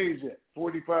 60 days yet,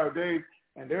 45 days,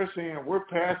 and they're saying we're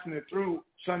passing it through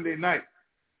Sunday night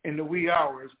in the wee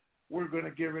hours. We're going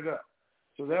to give it up.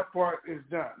 So that part is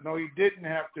done. No, he didn't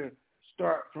have to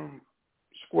start from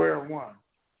square one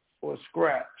or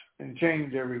scratch and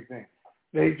change everything.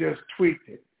 They just tweaked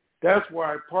it. That's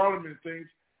why Parliament thinks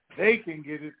they can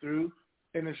get it through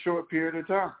in a short period of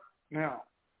time. Now,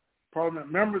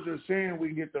 Parliament members are saying we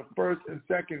can get the first and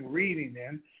second reading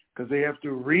in because they have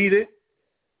to read it,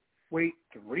 wait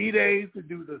 3 days to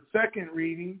do the second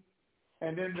reading,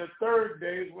 and then the third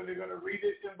day is when they're going to read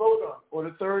it and vote on it for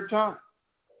the third time.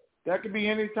 That could be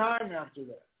any time after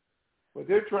that. But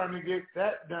they're trying to get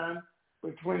that done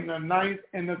between the 9th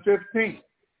and the 15th.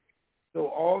 So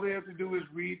all they have to do is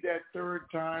read that third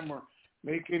time or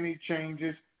make any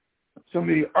changes. Some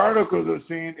of the articles are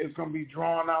saying it's going to be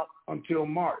drawn out until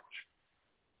March.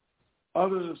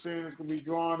 Others are saying it's going to be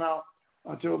drawn out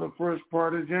until the first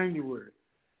part of January.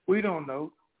 We don't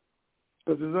know.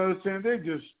 Because as others saying, they're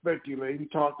just speculating,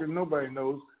 talking. Nobody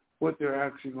knows what they're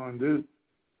actually going to do.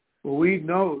 What we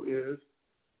know is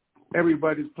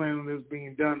everybody's planning on this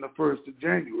being done the 1st of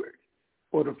January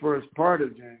or the first part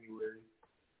of January,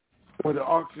 or the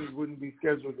auctions wouldn't be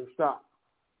scheduled to stop,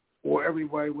 or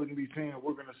everybody wouldn't be saying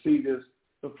we're going to see this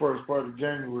the first part of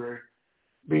January,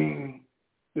 being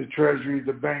the Treasury,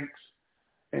 the banks,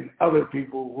 and other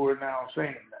people who are now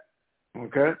saying that.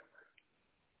 Okay?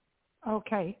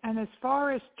 Okay. And as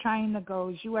far as China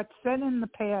goes, you had said in the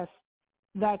past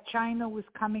that China was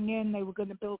coming in, they were going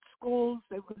to build schools,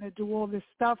 they were going to do all this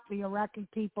stuff. The Iraqi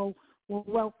people were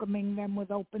welcoming them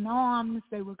with open arms.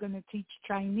 They were going to teach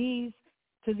Chinese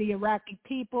to the Iraqi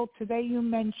people. Today you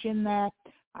mentioned that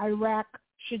Iraq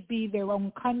should be their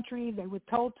own country. They were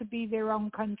told to be their own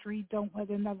country. Don't let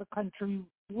another country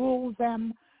rule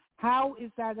them. How is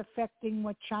that affecting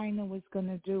what China was going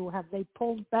to do? Have they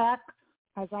pulled back?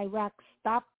 Has Iraq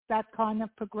stopped that kind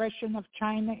of progression of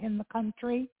China in the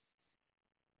country?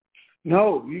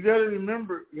 No, you got to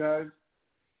remember, guys,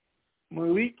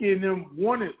 Maliki and them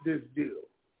wanted this deal.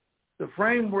 The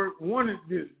framework wanted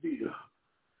this deal.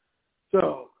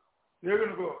 So they're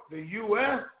going to go. The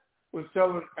U.S. was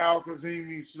telling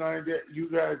Al-Kazemi tonight that you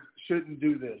guys shouldn't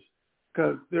do this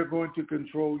because they're going to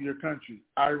control your country,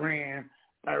 Iran,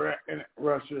 Iraq, and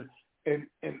Russia. And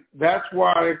that's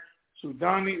why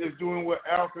Soudani is doing what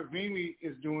Al-Kazemi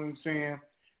is doing, saying,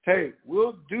 hey,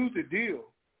 we'll do the deal,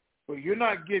 but you're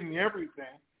not getting everything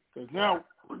because now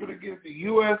we're going to give the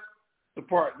U.S. the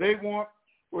part they want.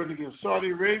 We're going to give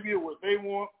Saudi Arabia what they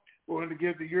want. We're going to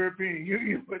give the European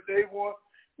Union what they want.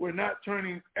 We're not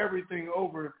turning everything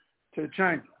over to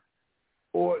China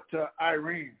or to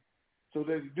Iran so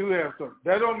that you do have something.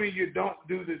 That don't mean you don't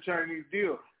do the Chinese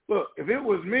deal. Look, if it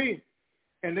was me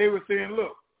and they were saying,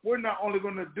 look, we're not only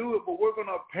going to do it, but we're going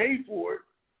to pay for it,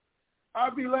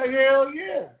 I'd be like, hell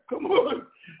yeah, come on.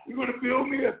 You're going to build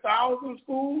me 1,000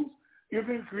 schools? You're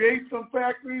going to create some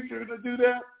factories? You're going to do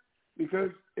that? Because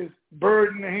it's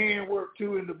bird in the hand, work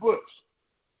two in the bush.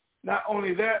 Not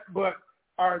only that, but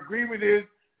our agreement is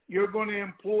you're going to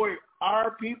employ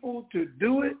our people to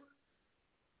do it.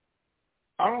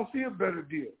 I don't see a better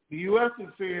deal. The U.S. is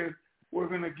saying we're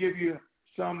going to give you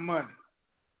some money.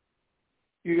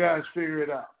 You guys figure it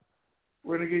out.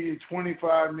 We're going to give you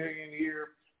 $25 million here.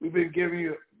 We've been giving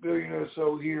you $1 billion or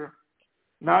so here.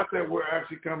 Not that we're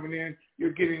actually coming in.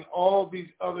 You're getting all these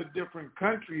other different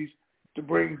countries to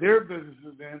bring their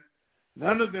businesses in.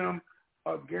 None of them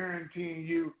are guaranteeing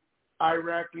you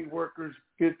Iraqi workers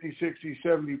 50, 60,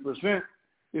 70%.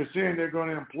 They're saying they're going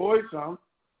to employ some.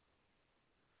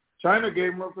 China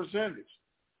gave them a percentage.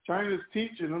 China's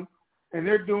teaching them, and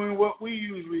they're doing what we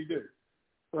usually do,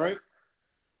 right?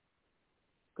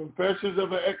 Confessions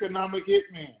of an Economic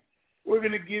Hitman. We're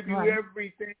going to give you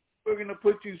everything. We're going to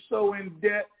put you so in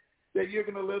debt that you're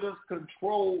going to let us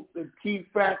control the key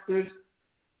factors,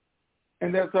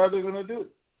 and that's how they're going to do it.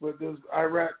 But does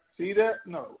Iraq see that?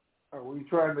 No. Are we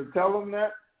trying to tell them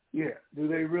that? Yeah. Do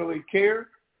they really care?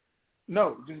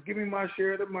 No. Just give me my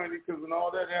share of the money because when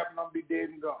all that happens, I'll be dead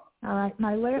and gone. All right.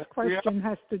 My last question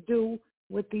has to do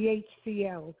with the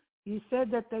HCL. You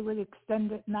said that they would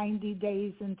extend it 90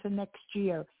 days into next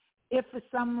year. If for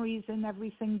some reason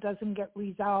everything doesn't get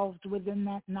resolved within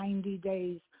that 90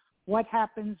 days, what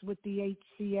happens with the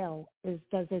HCL?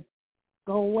 Does it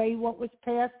go away what was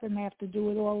passed and they have to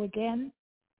do it all again,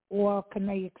 or can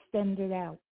they extend it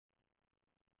out?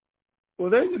 Well,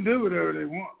 they can do whatever they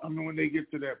want, when they get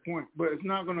to that point. But it's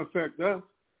not going to affect us.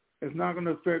 It's not going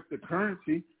to affect the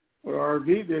currency or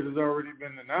RV that has already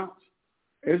been announced.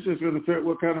 It's just going to affect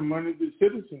what kind of money the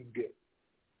citizens get.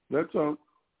 That's all.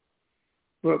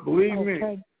 But believe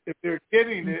me, if they're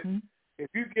getting it, if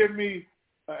you give me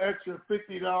an extra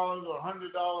 $50 or $100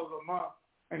 a month,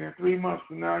 and then 3 months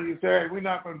from now you say, hey, we're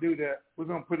not going to do that. We're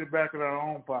going to put it back in our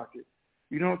own pocket.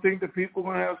 You don't think the people are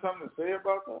going to have something to say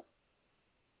about that?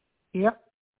 Yep.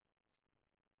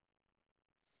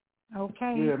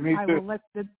 Okay. Yeah, me too.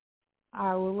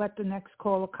 I will let the next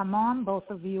caller come on. Both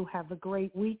of you have a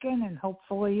great weekend, and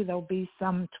hopefully there'll be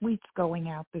some tweets going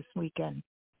out this weekend.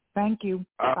 Thank you.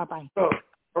 Bye-bye.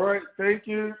 All right. Thank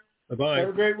you. Bye-bye. Have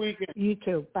a great weekend. You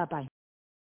too. Bye-bye.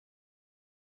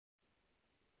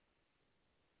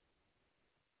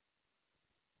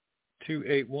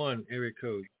 281 area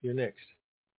code. You're next.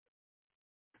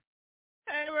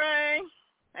 Hey, Ray.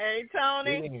 Hey,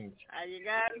 Tony. Greetings. How you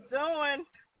guys doing?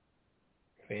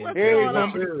 What's going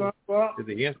on? To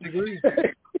the nth degree.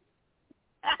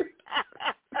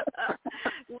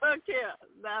 Look here.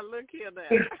 Now, look here now.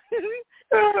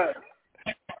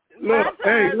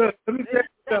 Look, let me tell you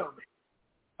something.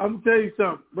 I'm going to tell you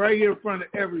something right here in front of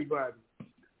everybody.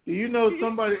 Do you know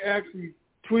somebody actually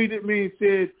tweeted me and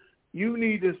said, you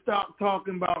need to stop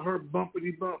talking about her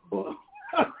bumpity bump bump.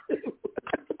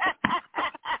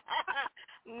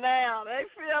 Now, they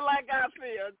feel like I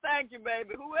feel. Thank you,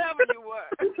 baby, whoever you were.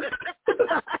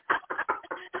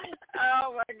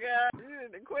 Oh, my God. You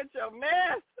need to quit your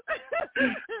mess.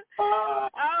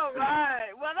 All right.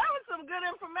 Well, that was some good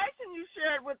information you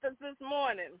shared with us this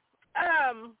morning.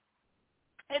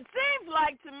 It seems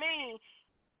like to me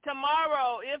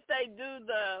tomorrow, if they do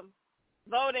the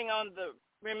voting on the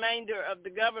remainder of the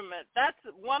government, that's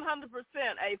 100%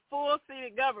 a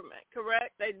full-seated government,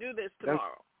 correct? They do this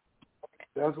tomorrow.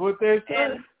 That's what they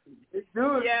say. They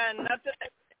do it. Yeah, nothing.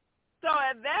 So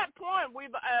at that point,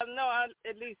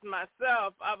 at least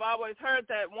myself, I've always heard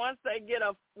that once they get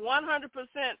a 100%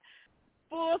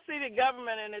 full-seated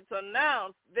government and it's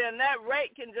announced, then that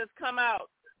rate can just come out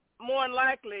more than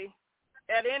likely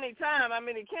at any time. I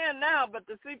mean, it can now, but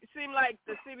it seems like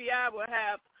the CBI will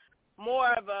have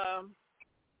more of a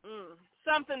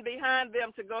something behind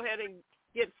them to go ahead and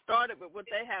get started with what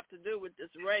they have to do with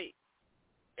this rate.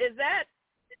 Is that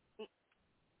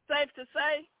safe to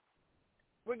say?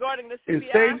 regarding the It's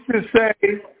CPI? safe to say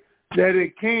that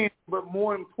it can, but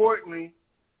more importantly,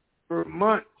 for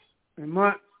months and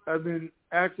months, I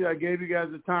gave you guys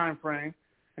a time frame,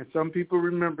 and some people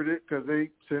remembered it because they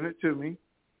sent it to me,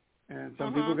 and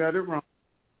some people got it wrong,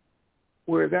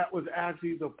 where that was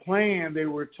actually the plan they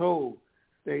were told.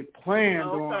 They planned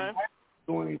on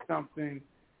doing something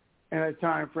in a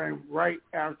time frame right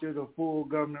after the full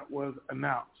government was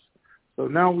announced. So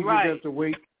now we just have to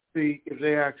wait to see if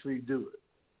they actually do it.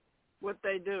 What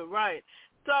they do, right.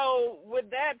 So with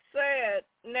that said,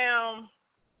 now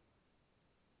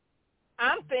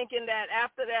I'm thinking that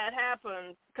after that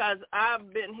happens, because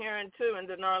I've been hearing too in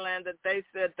Denarland that they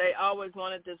said they always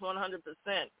wanted this 100%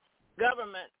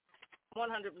 government, 100%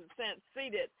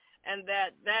 seated, and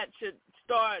that should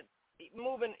start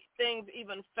moving things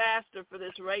even faster for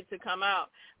this rate to come out.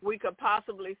 We could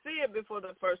possibly see it before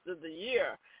the first of the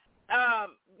year.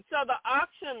 So the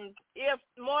auctions, if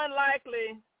more than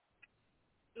likely,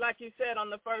 like you said, on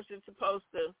the first, it's supposed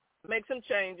to make some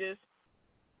changes.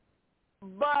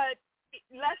 But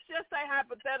let's just say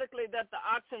hypothetically that the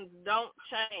auctions don't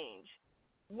change.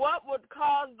 What would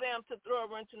cause them to throw a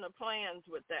wrench in the plans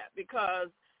with that? Because,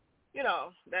 you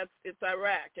know, it's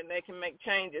Iraq and they can make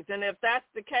changes. And if that's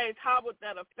the case, how would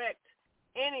that affect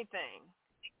anything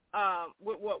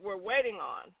with what we're waiting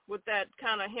on? Would that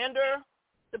kind of hinder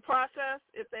the process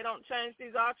if they don't change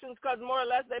these auctions? Because more or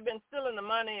less they've been stealing the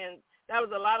money, and that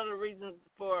was a lot of the reasons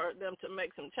for them to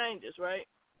make some changes, right?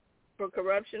 For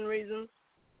corruption reasons.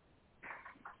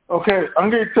 Okay, I'm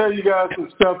going to tell you guys some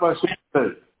stuff I should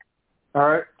say. All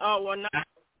right? Oh, well, not.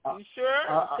 You sure?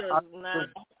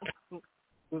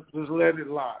 Just let it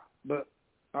lie. But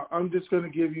I'm just going to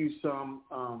give you some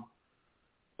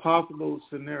possible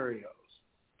scenarios.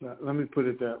 Let me put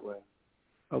it that way,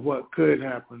 of what could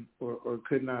happen or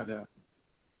could not happen.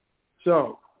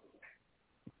 So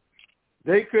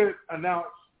they could announce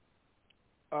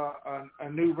a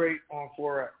new rate on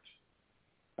Forex.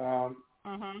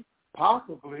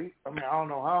 Possibly, I mean, I don't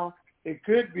know how, it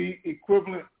could be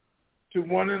equivalent to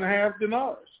 1.5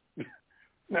 dinars.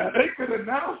 Now, they could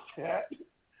announce that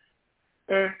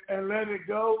and let it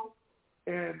go,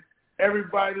 and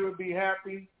everybody would be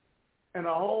happy, and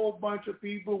a whole bunch of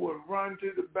people would run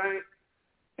to the bank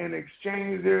and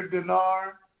exchange their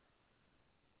dinar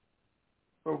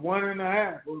for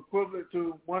 1.5, or equivalent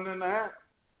to 1.5,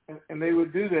 and they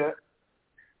would do that.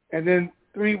 And then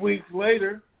 3 weeks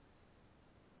later,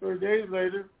 3 days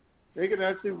later, they could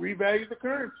actually revalue the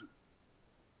currency.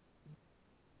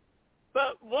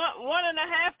 But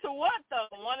 1.5 to what though?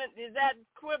 Is that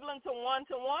equivalent to 1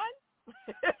 to 1?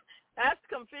 That's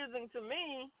confusing to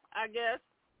me, I guess.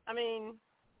 I mean,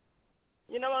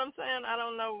 you know what I'm saying? I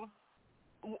don't know.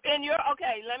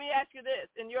 Okay, let me ask you this.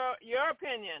 In your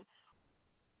opinion,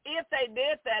 if they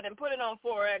did that and put it on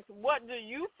Forex, what do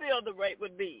you feel the rate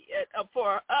would be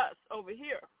for us over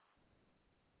here?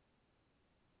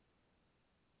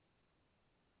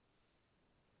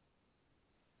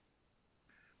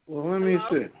 Well, let me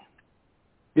see.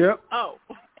 Yep. Oh.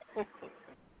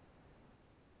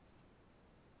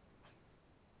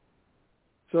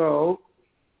 So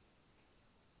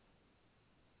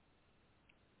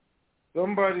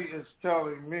somebody is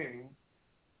telling me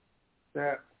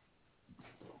that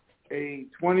a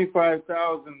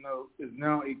 25,000 note is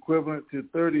now equivalent to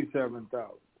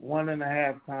 37,000,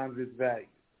 1.5 times its value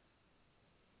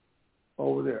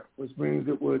over there, which means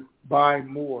it would buy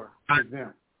more for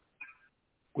them,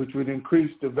 which would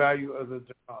increase the value of the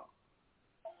dinar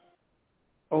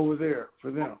over there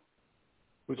for them,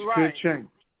 which could change.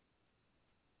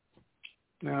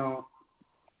 Now,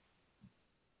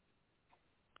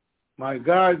 my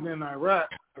guys in Iraq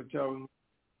are telling me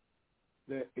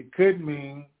that it could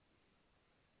mean,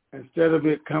 instead of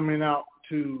it coming out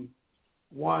to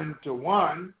 1 to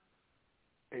 1,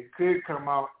 it could come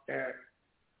out at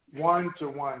 1 to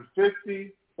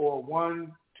 150 or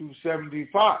 1 to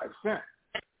 75 cents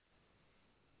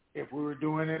if we were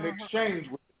doing an exchange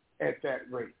at that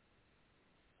rate.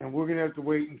 And we're going to have to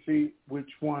wait and see which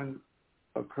one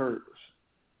occurs.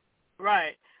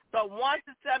 Right. So 1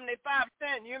 to 75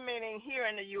 cents, you're meaning here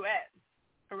in the U.S.,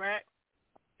 correct?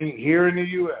 Here in the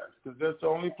U.S., because that's the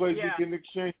only place we can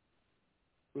exchange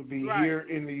would be here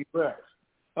in the U.S.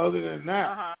 Other than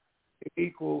that, it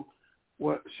equal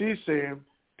what she's saying,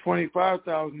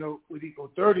 25,000 note would equal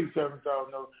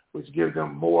 37,000 note, which gives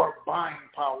them more buying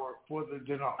power for the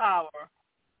dinar. Power.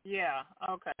 Yeah,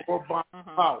 okay. More buying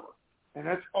power. And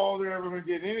that's all they're ever going to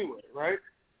get anyway, right?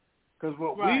 Because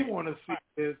what we want to see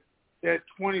is that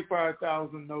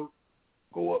 25,000 note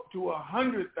go up to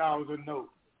 100,000 note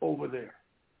over there.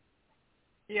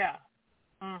 Yeah.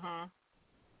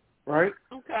 right?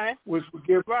 Okay. Which would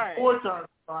give right. 4 times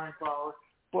buying power,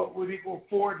 but would equal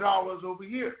 $4 over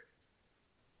here.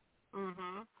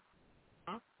 Mhm.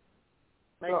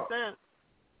 Makes sense.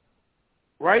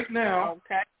 Right now,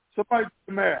 okay. Somebody do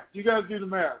the math. You guys do the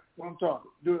math while I'm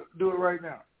talking. Do it right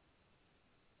now.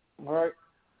 All right?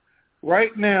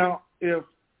 Right now,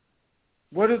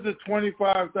 what is the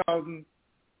 25,000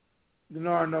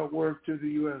 dinar note worth to the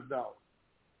U.S. dollar?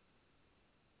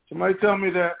 Somebody tell me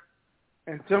that,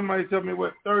 and somebody tell me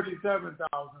what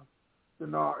 37,000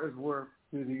 dinar is worth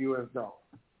to the U.S. dollar.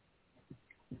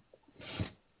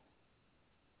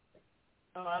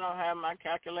 Oh, I don't have my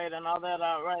calculator and all that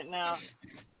out right now.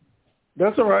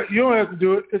 That's all right. You don't have to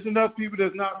do it. It's enough people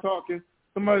that's not talking.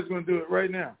 Somebody's going to do it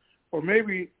right now. Or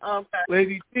maybe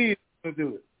Lady T is going to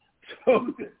do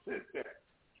it.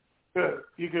 So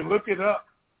you can look it up.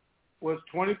 What's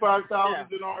 25,000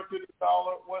 dinar to the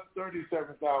dollar? What's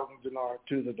 37,000 dinar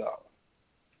to the dollar?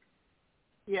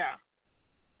 Yeah.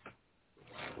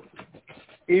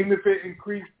 Even if it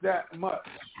increased that much,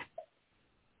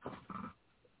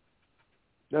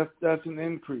 that's an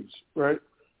increase, right?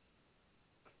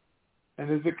 And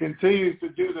as it continues to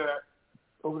do that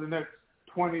over the next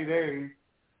 20 days,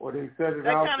 or they set it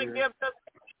out there. Gives us,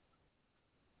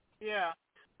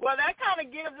 well, that kind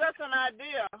of gives us an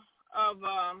idea of,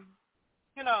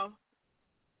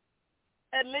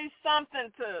 at least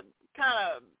something to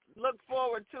kind of look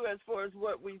forward to as far as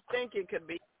what we think it could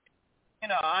be.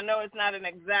 I know it's not an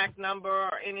exact number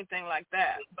or anything like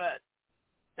that, but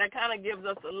that kind of gives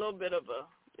us a little bit of a,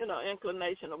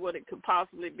 inclination of what it could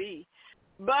possibly be.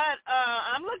 But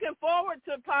I'm looking forward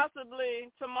to possibly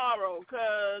tomorrow,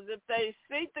 because if they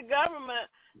seat the government,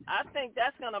 I think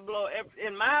that's going to blow,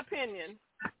 in my opinion,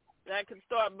 that could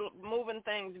start moving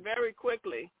things very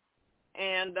quickly.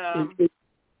 And I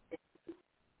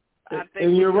think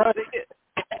and you're right.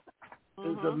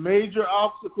 Mm-hmm. It's a major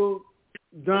obstacle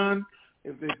done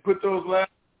if they put those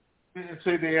last and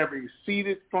say they have a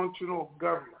seated functional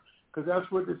government, because that's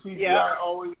what the CGI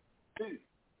always sees.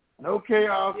 No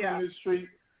chaos in the street.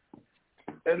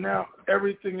 And now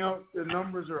everything else, the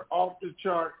numbers are off the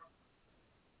chart.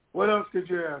 What else could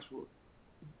you ask for?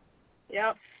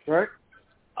 Yep. Right?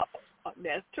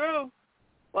 That's true.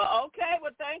 Well, okay.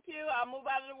 Well, thank you. I'll move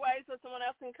out of the way so someone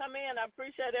else can come in. I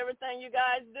appreciate everything you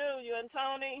guys do, you and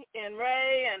Tony and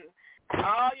Ray and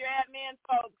all your admin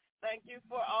folks. Thank you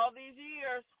for all these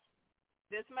years.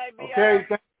 This may be our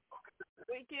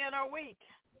weekend or week.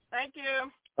 Thank you.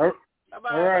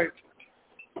 Bye-bye. All right.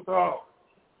 So,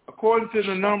 according to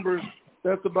the numbers,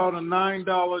 that's about a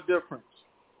 $9 difference.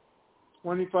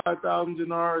 25,000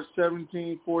 dinar is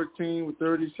 17.14. With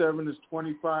 37 is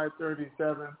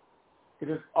 25.37. It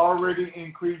has already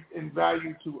increased in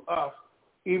value to us,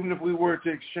 even if we were to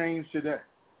exchange today.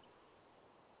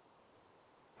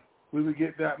 We would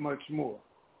get that much more.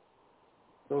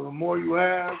 So the more you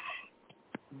have,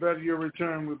 the better your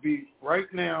return would be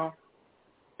right now,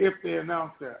 if they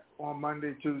announce that on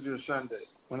Monday, Tuesday, or Sunday,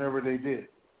 whenever they did.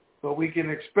 But we can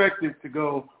expect it to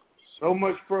go so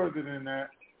much further than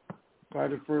that by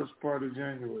the first part of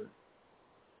January.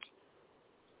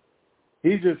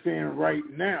 He's just saying right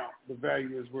now the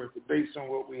value is worth it based on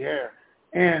what we have.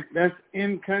 And that's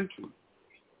in country.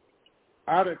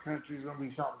 Out of country is going to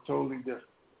be something totally different.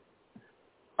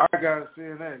 Our guys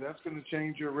saying, hey, that's going to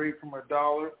change your rate from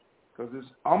 $1 because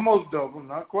it's almost double,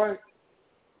 not quite.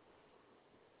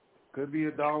 Could be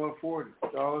 $1.40,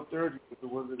 $1.30 if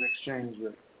it was an exchange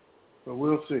rate. But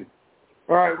we'll see.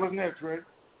 All right, what's next, Ray?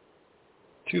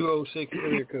 206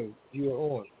 area code. You are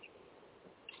on.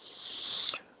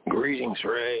 Greetings,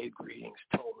 Ray. Greetings,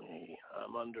 Tony.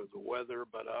 I'm under the weather,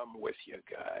 but I'm with you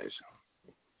guys.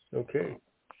 Okay.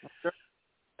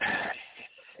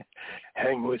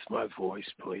 Hang with my voice,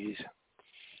 please.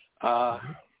 I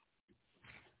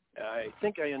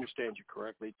think I understand you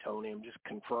correctly, Tony. I'm just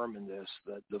confirming this,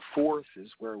 that the 4th is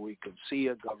where we could see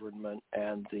a government,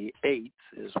 and the 8th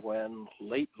is when,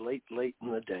 late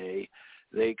in the day,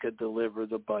 they could deliver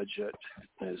the budget.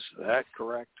 Is that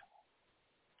correct?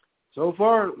 So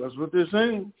far, that's what they're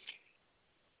saying.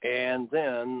 And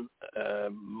then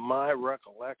my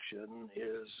recollection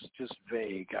is just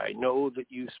vague. I know that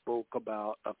you spoke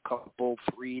about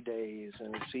 3 days,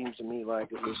 and it seems to me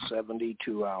like it was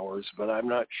 72 hours, but I'm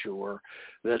not sure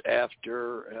that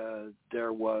after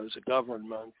there was a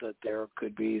government that there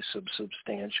could be some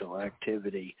substantial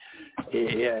activity.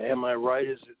 Am I right?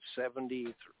 Is it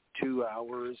 72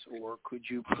 hours, or could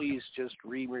you please just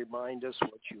remind us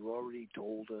what you already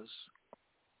told us?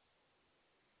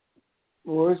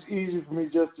 Well, it's easy for me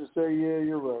just to say, yeah,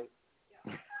 you're right.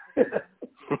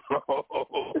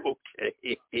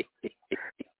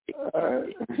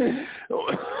 Okay.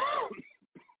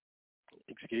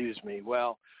 Excuse me.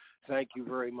 Well, thank you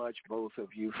very much, both of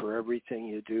you, for everything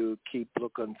you do. Keep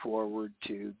looking forward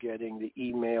to getting the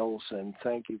emails, and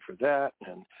thank you for that,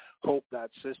 and hope that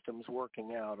system's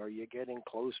working out. Are you getting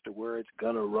close to where it's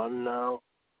going to run now?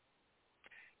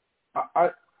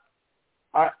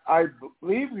 I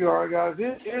believe you are, guys.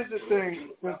 Here's the thing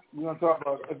we're going to talk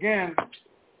about. Again,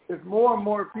 it's more and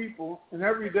more people, and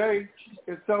every day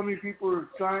it's telling me people are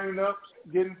signing up,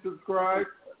 getting subscribed.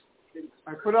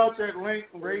 I put out that link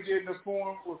and radiating the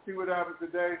form. We'll see what happens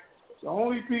today. The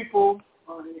only people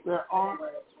that aren't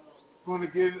going to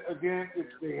get it again, if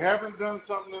they haven't done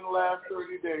something in the last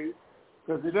 30 days,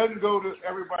 because it doesn't go to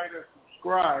everybody that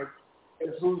subscribed,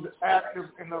 it's who's active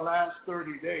in the last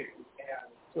 30 days.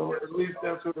 So at least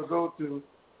that's what it'll go to.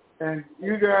 And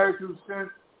you guys who sent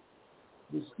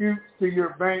disputes to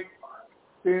your bank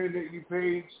saying that you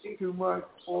paid too much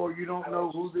or you don't know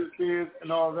who this is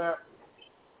and all that,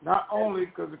 not only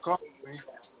because it cost me,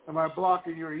 am I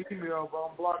blocking your email, but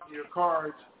I'm blocking your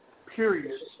cards,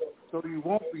 period, so you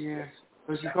won't be in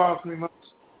because you cost me money.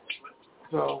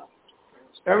 So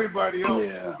everybody else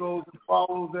who goes and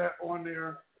follows that on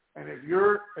there, and if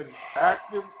you're an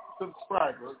active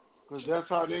subscriber, because that's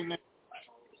how they name it,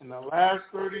 in the last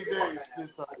 30 days,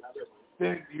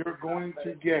 then you're going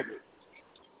to get it.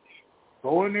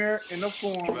 Go in there in the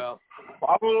form,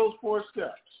 follow those 4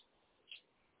 steps.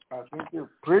 I think they're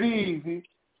pretty easy.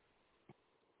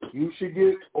 You should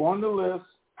get on the list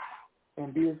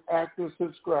and be an active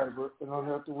subscriber and don't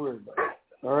have to worry about it.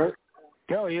 All right?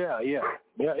 Oh, yeah.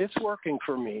 It's working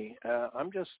for me.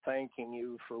 I'm just thanking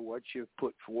you for what you've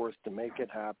put forth to make it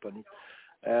happen,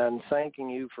 and thanking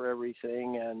you for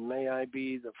everything. And may I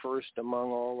be the first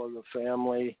among all of the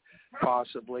family,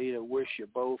 possibly, to wish you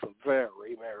both a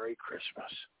very Merry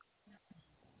Christmas.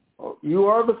 Oh, you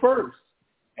are the first.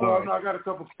 Well, I got a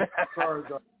couple cards,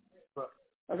 but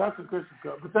I got some Christmas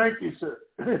cards. But thank you, sir.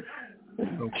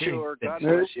 Okay. Sure. God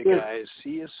bless you guys.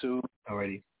 See you soon.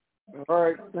 Alrighty. All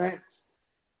right. Thanks.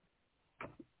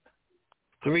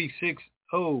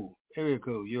 360 area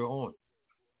code. You're on.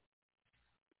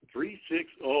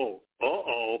 360.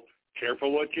 Uh-oh.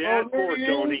 Careful what you ask for,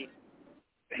 Tony.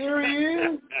 There he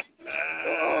is.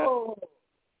 Oh.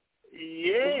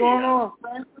 Yeah. What's going on,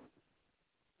 Frank?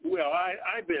 Well,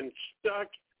 I've been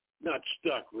not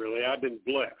stuck really. I've been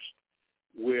blessed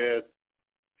with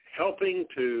helping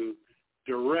to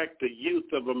direct the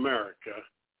youth of America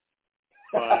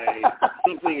by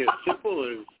something as simple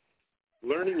as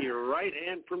learning your right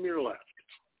hand from your left,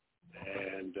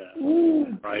 and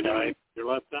right eye,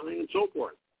 your left eye, and so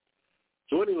forth.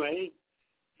 So anyway,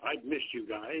 I've missed you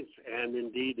guys, and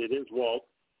indeed it is Walt.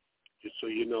 Just so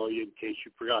you know, in case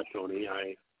you forgot, Tony,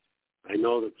 I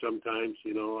know that sometimes,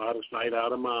 out of sight,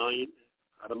 out of mind,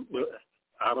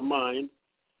 out of mind.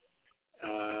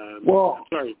 Well, I'm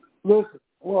sorry. Listen,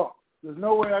 well, there's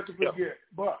no way I can forget.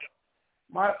 But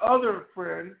my other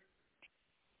friend,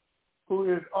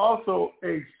 who is also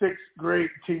a 6th grade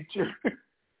teacher,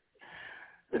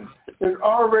 has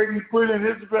already put in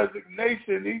his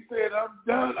resignation. He said, I'm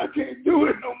done. I can't do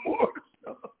it no more.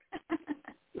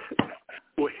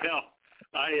 Well,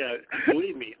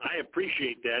 believe me, I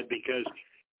appreciate that, because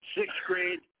 6th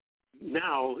grade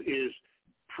now is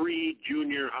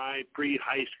pre-junior high,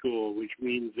 pre-high school, which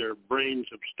means their brains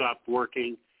have stopped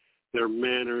working, their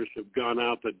manners have gone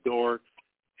out the door,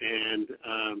 and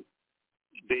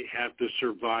they have to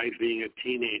survive being a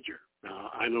teenager.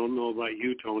 Now, I don't know about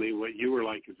you, Tony, what you were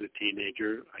like as a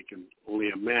teenager. I can only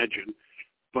imagine.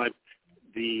 But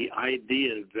the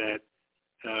idea that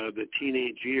the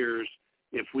teenage years,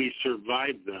 if we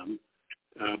survive them,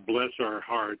 bless our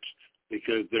hearts,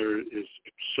 because there is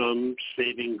some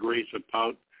saving grace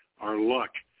about our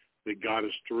luck that got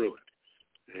us through it.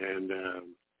 And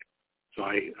so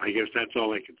I guess that's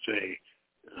all I could say.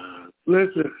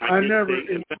 Listen,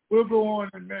 we'll go on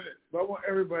in a minute, but I want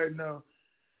everybody to know,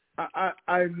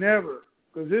 I never,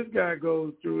 because this guy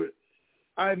goes through it,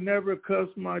 I never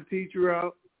cussed my teacher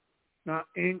out, not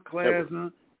in class,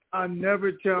 I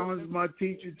never challenged my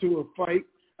teacher to a fight.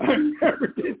 I never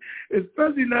did,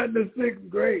 especially not in the 6th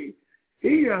grade.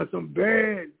 He got some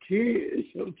bad kids,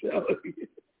 I'm telling you.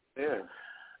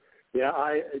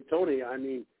 Yeah, Tony, I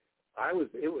mean,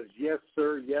 it was yes,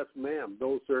 sir, yes, ma'am,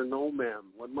 no, sir, no, ma'am.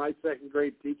 When my 2nd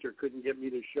grade teacher couldn't get me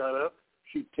to shut up,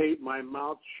 she taped my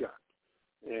mouth shut.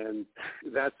 And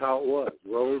that's how it was.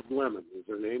 Rose Lemon is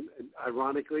her name. And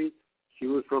ironically, she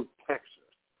was from Texas.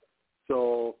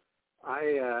 So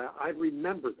I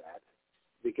remember that,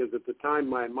 because at the time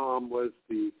my mom was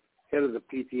the head of the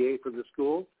PTA for the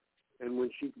school, and when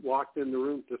she walked in the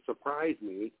room to surprise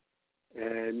me,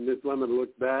 And Ms. Lemon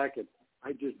looked back, and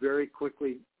I just very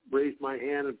quickly raised my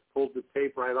hand and pulled the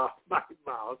tape right off my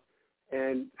mouth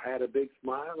and had a big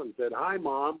smile and said, "Hi,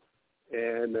 Mom."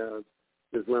 And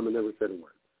Ms. Lemon never said a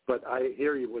word. But I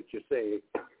hear you what you say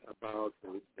about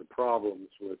the problems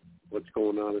with what's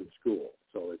going on in school.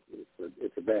 So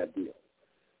it's a bad deal.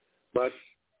 But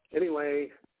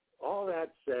anyway, all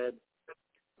that said,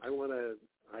 I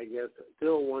guess,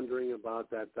 still wondering about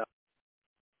that.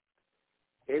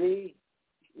 Any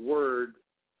word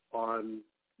on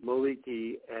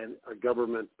Maliki and a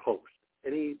government post?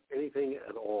 Anything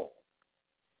at all?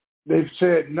 They've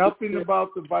said nothing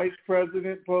about the vice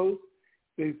president post.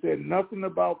 They said nothing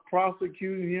about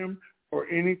prosecuting him or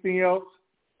anything else,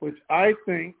 which I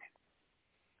think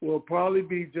will probably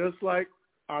be just like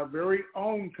our very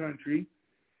own country.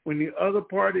 When the other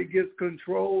party gets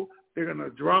control, they're going to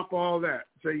drop all that.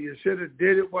 Say you should have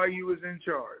did it while you was in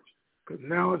charge, because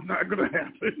now it's not going to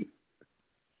happen.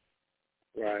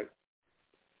 Right.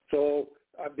 So,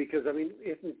 because, I mean,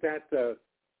 isn't that the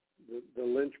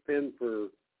linchpin for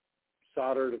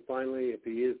Sauter to finally, if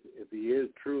he is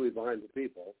truly behind the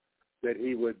people, that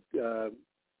he would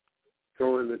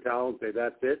throw in the towel and say,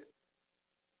 that's it?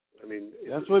 I mean,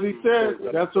 that's what he said.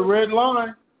 That's a red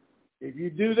line. If you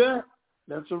do that,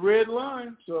 that's a red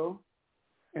line. So,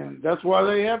 and that's why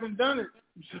they haven't done it.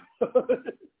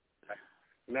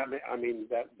 I mean,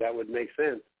 that would make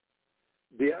sense.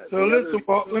 Listen,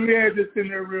 Paul, let me add this in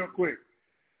there real quick.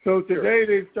 So today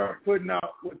they start putting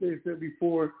out what they said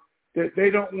before, that they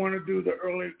don't want to do the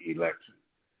early election.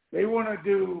 They want to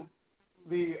do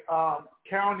the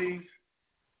counties,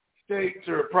 states,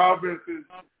 or provinces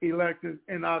elections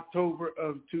in October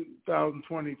of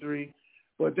 2023,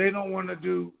 but they don't want to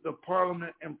do the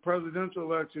parliament and presidential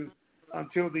elections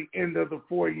until the end of the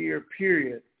 4-year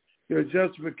period. Their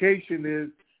justification is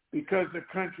because the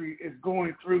country is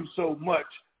going through so much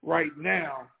right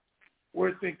now,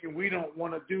 we're thinking we don't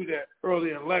want to do that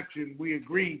early election we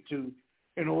agreed to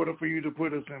in order for you to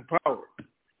put us in power.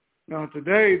 Now,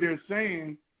 today they're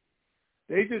saying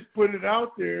they just put it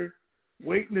out there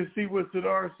waiting to see what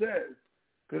Sadar says.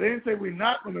 Because they didn't say we're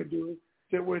not going to do it,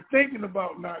 that we're thinking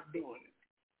about not doing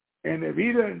it. And if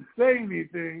he doesn't say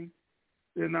anything,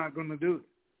 they're not going to do it.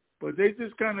 But they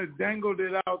just kind of dangled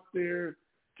it out there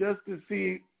just to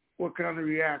see what kind of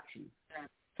reaction.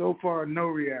 So far, no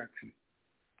reaction.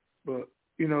 But,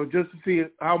 just to see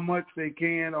how much they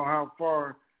can or how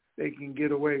far they can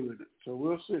get away with it. So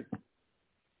we'll see.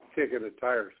 Kicking a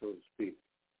tire, so to speak.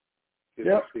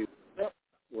 Yep. To see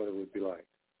what it would be like.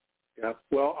 Yeah.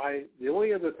 Well, the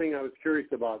only other thing I was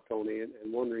curious about, Tony,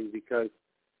 and wondering, because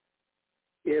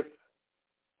if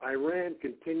Iran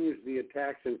continues the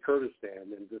attacks in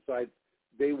Kurdistan and decides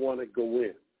they want to go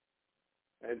in,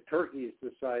 and Turkey is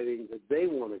deciding that they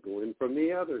want to go in from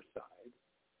the other side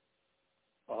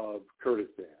of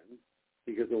Kurdistan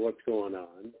because of what's going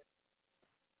on,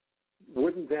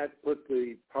 wouldn't that put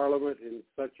the parliament in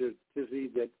such a tizzy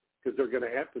that, because they're going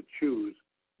to have to choose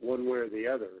one way or the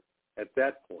other at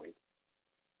that point,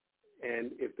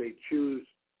 and if they choose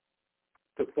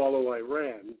to follow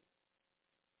Iran,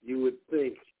 you would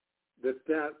think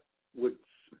that would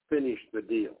finish the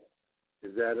deal.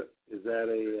 Is that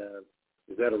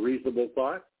a reasonable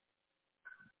thought?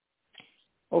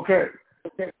 Okay.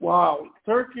 Wow.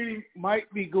 Turkey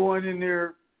might be going in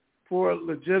there for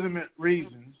legitimate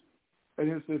reasons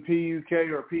against the PUK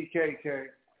or PKK.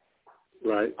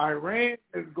 Right. Iran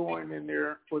is going in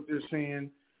there, what they're saying,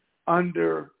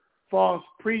 under false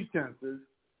pretenses,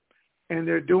 and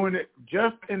they're doing it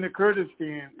just in the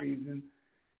Kurdistan region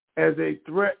as a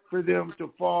threat for them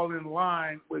to fall in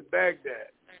line with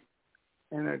Baghdad,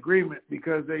 an agreement,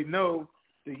 because they know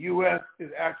the U.S.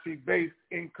 is actually based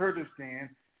in Kurdistan,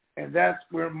 and that's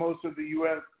where most of the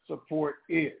U.S. support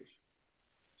is.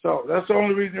 So that's the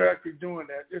only reason they're actually doing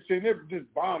that. They're saying they're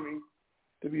just bombing,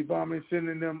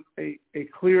 sending them a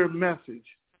clear message.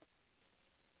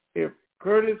 If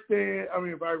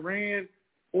Iran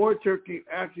or Turkey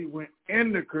actually went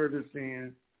into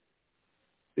Kurdistan,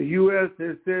 the U.S.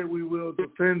 has said we will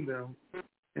defend them,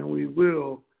 and we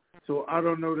will. So I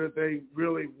don't know that they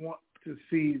really want to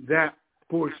see that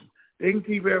portion. They can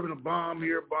keep having a bomb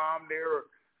here, bomb there, or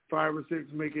 5 or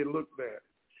 6, make it look bad.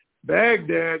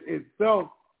 Baghdad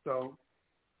itself, though,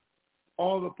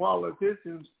 all the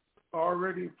politicians are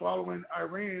already following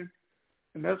Iran,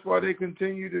 and that's why they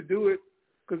continue to do it,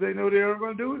 because they know they aren't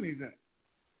going to do anything.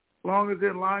 As long as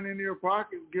they're lining their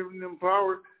pockets, giving them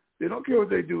power, they don't care what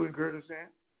they do in Kurdistan.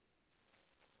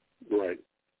 Right.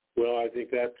 Well, I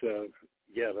think that's, I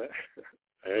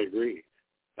agree.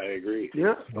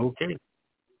 Yeah. Okay.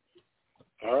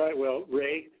 All right. Well,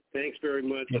 Ray, Thanks very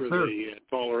much Yes, for sir. the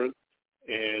tolerance.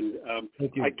 And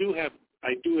Thank you. I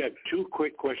do have two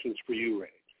quick questions for you, Ray.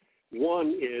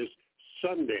 One is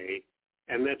Sunday,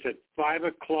 and that's at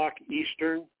 5:00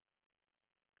 Eastern.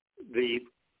 The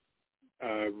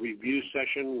review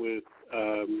session with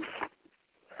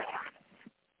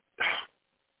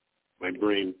my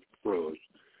brain froze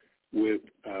with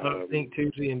I think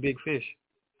Tuesday and Big Fish.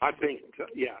 I think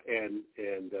yeah, and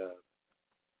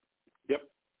yep.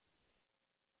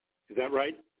 Is that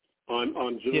right?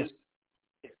 On Zoom? Yes.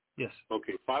 Yes.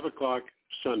 Okay, 5:00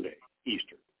 Sunday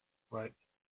Eastern. Right.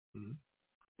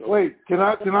 Mm-hmm. Wait, can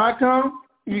I come?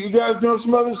 You guys doing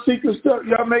some other secret stuff?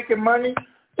 Y'all making money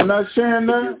and not sharing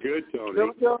that? If you're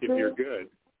good, Tony. If you're good.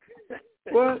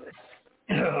 What?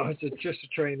 Oh, it's just a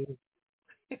training.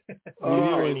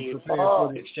 Training Preparing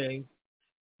for the exchange.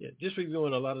 Yeah, just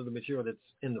reviewing a lot of the material that's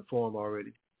in the form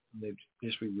already. Maybe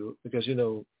just review it because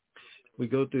we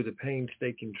go through the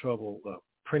painstaking trouble of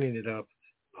printing it up,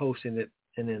 posting it,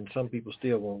 and then some people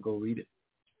still won't go read it.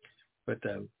 But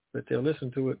they'll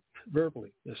listen to it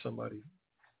verbally if somebody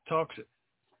talks it.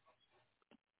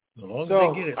 As long as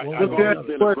they get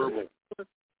it. Verbal.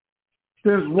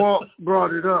 Since Walt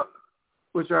brought it up,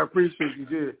 which I appreciate you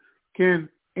did, can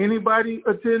anybody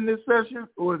attend this session,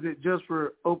 or is it just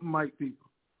for open mic people?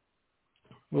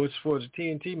 Well, it's for the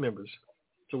TNT members.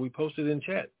 So we post it in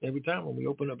chat every time when we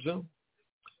open up Zoom.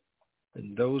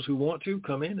 And those who want to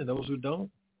come in, and those who don't.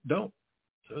 So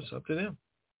it's up to them.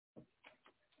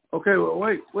 Okay, well,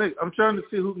 wait. I'm trying to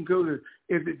see who can go there.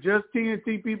 Is it just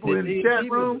TNT people in the chat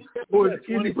room? Or is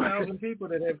it 20,000 people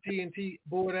that have TNT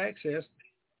board access.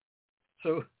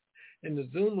 So, and the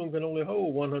Zoom room can only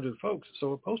hold 100 folks.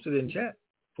 So we posted in chat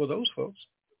for those folks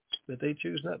that they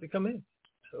choose not to come in.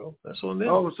 So that's on them.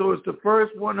 Oh, so it's the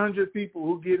first 100 people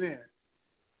who get in.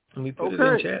 And we put it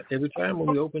in chat every time when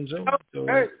we open Zoom. So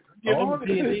all the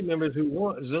TNT members who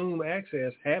want Zoom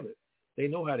access have it. They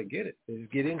know how to get it. They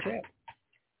just get in chat.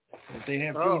 If they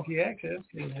have TNT access,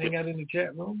 they hang out in the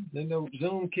chat room. Then the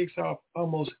Zoom kicks off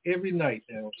almost every night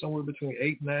now, somewhere between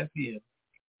 8 and 9 p.m.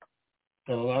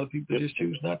 And a lot of people just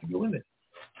choose not to go in there.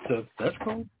 So that's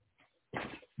cool.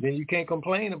 Then you can't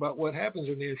complain about what happens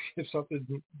in there if something's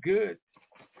good.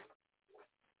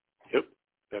 Yep,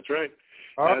 that's right.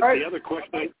 Right. The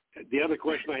other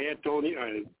question I had, Tony,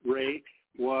 Ray,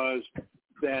 was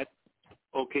that,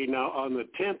 okay, now on the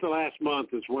 10th of last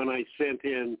month is when I sent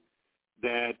in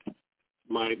that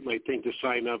my thing to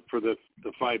sign up for the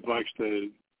 $5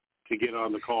 to get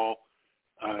on the call,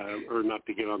 or not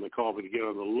to get on the call, but to get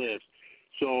on the list.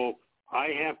 So I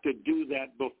have to do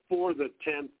that before the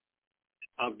 10th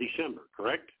of December,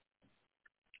 correct?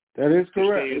 That is to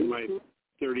correct. stay in my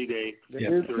 30-day. That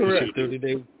is correct.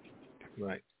 30-day.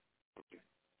 Right.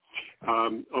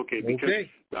 Okay, because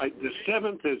the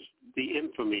 7th is the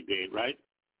infamy day, right?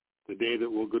 The day that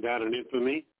will go down in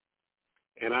infamy.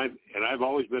 And I've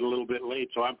always been a little bit late,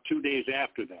 so I'm 2 days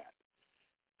after that.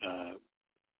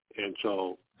 And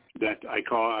so that I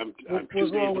call I'm 2 days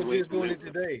what's wrong with late just doing it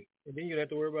today? And then you don't have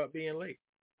to worry about being late.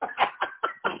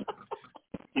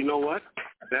 You know what?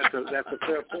 That's a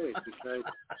fair point. Because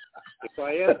if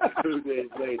I am 2 days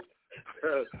late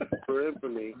for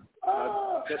infamy,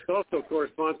 that also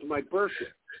corresponds to my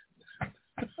birthday.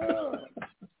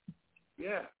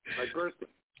 Yeah, my birthday.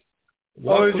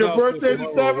 Oh, is your birthday the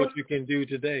 7th? What you can do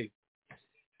today.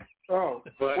 Oh,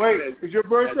 wait, is your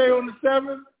birthday on the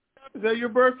 7th? Is that your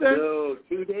birthday? No,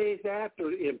 2 days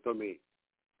after infamy,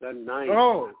 the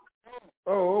 9th.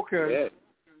 Oh, okay.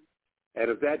 Yeah. And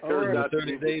if that turns out to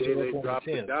be the day they drop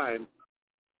the 10th. dime,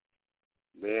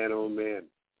 man, oh man,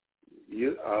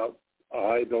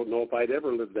 I don't know if I'd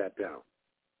ever live that down.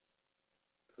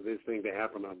 For this thing to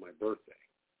happen on my birthday,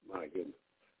 my goodness.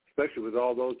 Especially with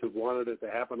all those who wanted it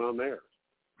to happen on theirs.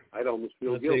 I'd almost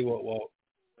feel guilty. I'll tell you what, Walt.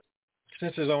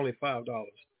 Since it's only $5,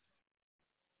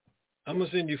 I'm going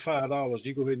to send you $5.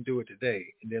 You go ahead and do it today.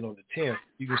 And then on the 10th,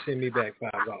 you can send me back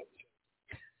 $5.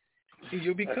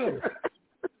 You'll be covered.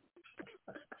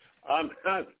 I'm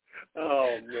not.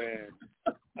 Oh, man.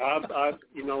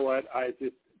 You know what?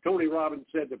 Tony Robbins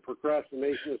said that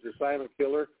procrastination is the silent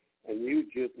killer, and you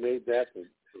just made that the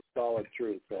solid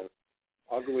truth. So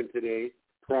I'll go in today.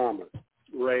 Promise.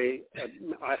 Ray,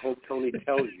 I hope Tony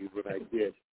tells you what I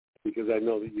did, because I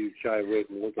know that you shy away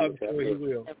from looking at that. I'm sure he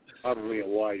will. Probably a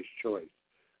wise choice.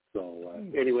 So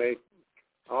anyway,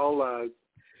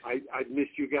 I've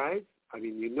missed you guys. I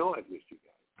mean, you know I've missed you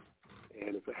guys.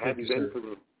 And if it hadn't been for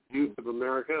the youth of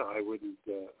America, I wouldn't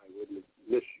have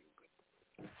missed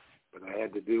you. But I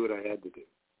had to do what I had to do.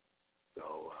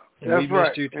 So we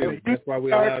missed you too. That's why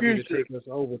we allowed you to take us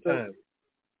over time.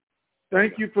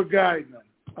 Thank you for guiding them.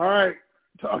 All right,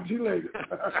 Talk to you later.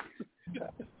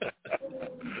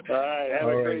 All right. Have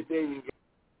a great day, you guys.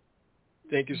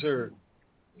 Thank you, sir.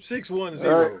 610.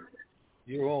 Right.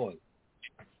 You're on.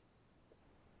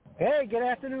 Hey, good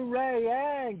afternoon, Ray,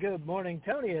 and good morning,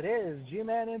 Tony. It is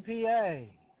G-Man MPA.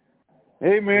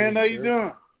 Hey, man, how you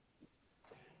doing?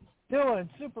 Doing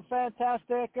super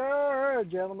fantastic,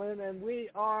 gentlemen, and we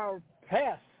are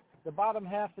past the bottom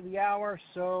half of the hour,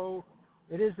 so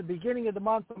it is the beginning of the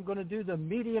month. I'm going to do the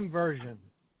medium version.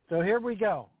 So here we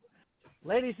go.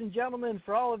 Ladies and gentlemen,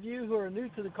 for all of you who are new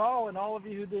to the call and all of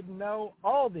you who didn't know,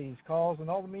 all these calls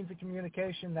and all the means of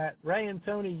communication that Ray and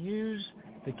Tony use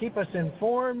to keep us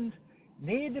informed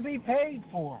need to be paid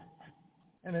for.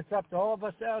 And it's up to all of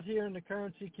us out here in the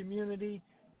currency community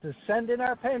to send in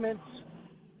our payments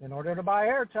in order to buy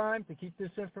airtime to keep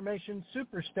this information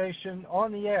superstation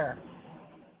on the air.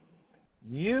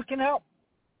 You can help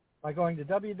by going to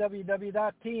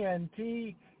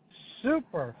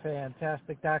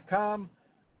www.TNTSuperfantastic.com,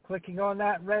 clicking on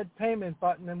that red payment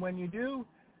button, and when you do,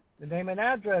 the name and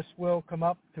address will come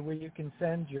up to where you can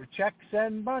send your checks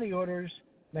and money orders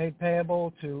made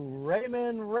payable to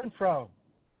Raymond Renfro,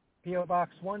 P.O.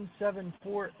 Box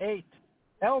 1748,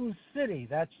 Elm City,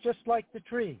 that's just like the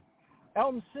tree,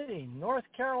 Elm City, North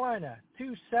Carolina,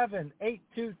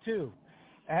 27822.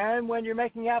 And when you're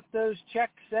making out those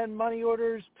checks and money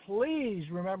orders, please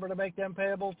remember to make them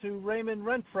payable to Raymond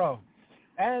Renfro.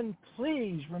 And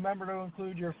please remember to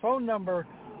include your phone number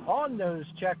on those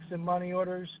checks and money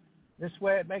orders. This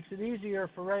way it makes it easier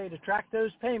for Ray to track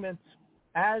those payments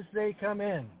as they come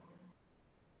in.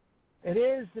 It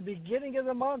is the beginning of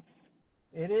the month.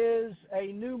 It is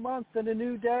a new month and a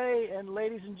new day. And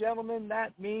ladies and gentlemen,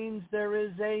 that means there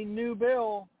is a new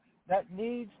bill that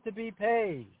needs to be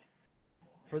paid.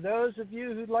 For those of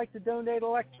you who'd like to donate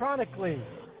electronically,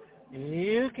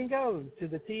 you can go to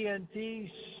the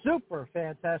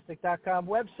TNTSuperfantastic.com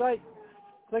website,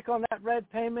 click on that red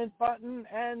payment button,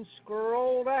 and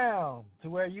scroll down to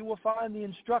where you will find the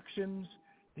instructions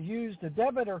to use the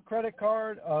debit or credit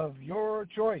card of your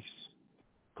choice.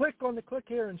 Click on the Click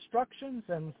Here instructions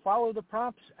and follow the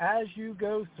prompts as you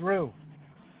go through.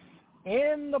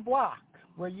 In the block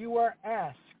where you are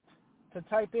asked to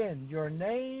type in your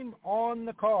name on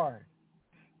the card,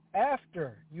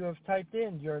 after you have typed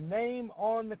in your name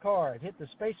on the card, hit the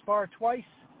space bar twice,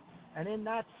 and in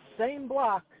that same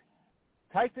block,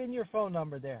 type in your phone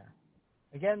number there.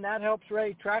 Again, that helps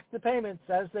Ray track the payments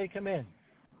as they come in.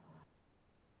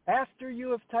 After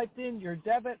you have typed in your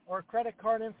debit or credit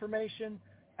card information,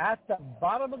 at the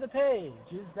bottom of the page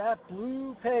is that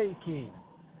blue pay key.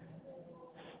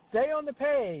 Stay on the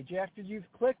page after you've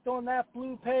clicked on that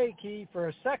blue pay key for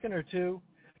a second or two.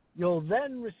 You'll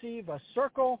then receive a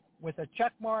circle with a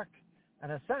check mark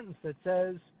and a sentence that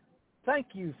says,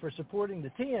 "Thank you for supporting the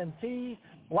TNT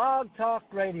Blog Talk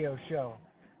Radio Show."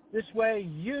 This way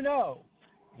you know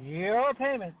your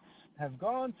payments have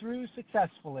gone through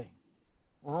successfully.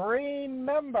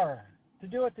 Remember to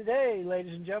do it today,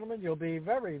 ladies and gentlemen. You'll be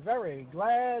very, very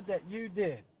glad that you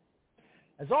did.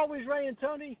 As always, Ray and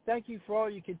Tony, thank you for all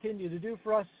you continue to do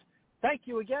for us. Thank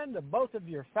you again to both of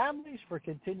your families for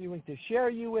continuing to share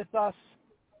you with us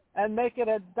and make it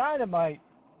a dynamite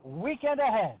weekend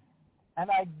ahead.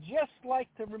 And I'd just like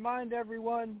to remind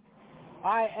everyone,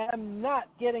 I am not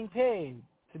getting paid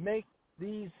to make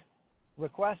these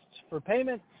requests for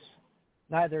payments.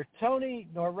 Neither Tony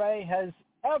nor Ray has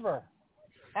ever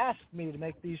asked me to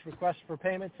make these requests for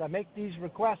payments. I make these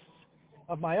requests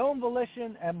of my own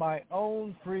volition and my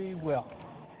own free will.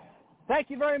 Thank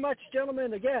you very much,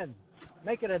 gentlemen. Again,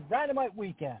 make it a dynamite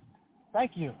weekend.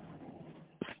 Thank you.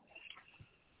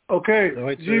 Okay,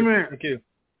 G-Man. Thank you.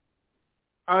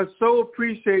 I so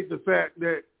appreciate the fact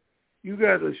that you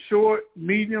got a short,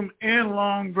 medium, and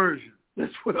long version.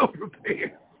 That's well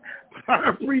prepared. I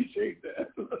appreciate that.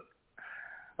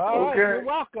 All right, you're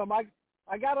welcome. I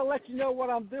got to let you know what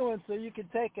I'm doing so you can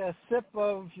take a sip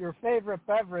of your favorite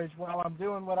beverage while I'm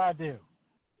doing what I do.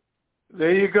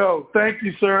 There you go. Thank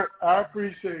you, sir. I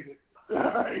appreciate it. All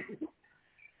right.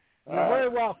 You're very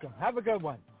welcome. Have a good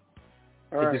one.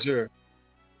 All Thank you, sir.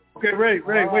 Okay, Ray, All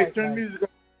wait. right, Turn the music off.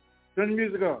 Turn the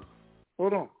music off.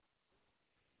 Hold on.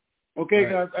 Okay,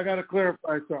 guys, I got to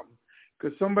clarify something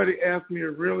because somebody asked me a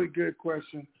really good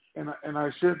question, and I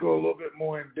should go a little bit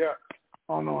more in depth.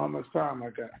 I don't know how much time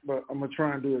I got, but I'm going to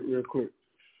try and do it real quick.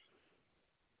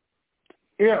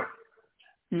 If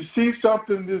you see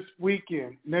something this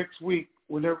weekend, next week,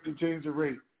 whenever they change the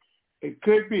rate, it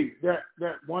could be that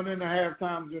 1.5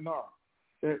 times an hour,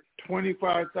 that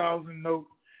 25,000 note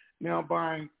now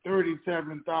buying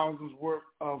 37,000 worth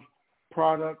of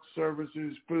products,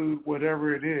 services, food,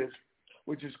 whatever it is,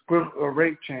 which is a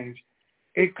rate change,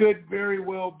 it could very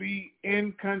well be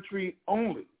in-country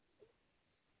only.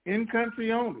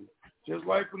 In-country only. Just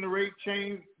like when the rate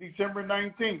changed December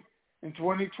 19th in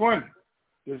 2020.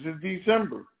 This is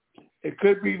December. It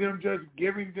could be them just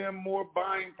giving them more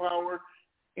buying power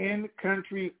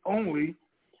in-country only,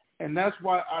 and that's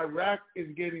why Iraq is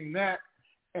getting that,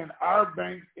 and our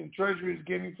banks and Treasury is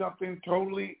getting something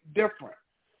totally different.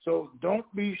 So don't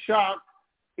be shocked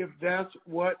if that's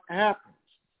what happens.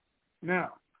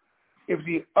 Now, if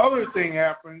the other thing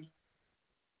happens,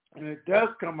 and it does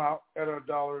come out at $1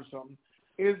 or something,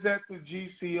 is that the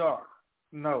GCR?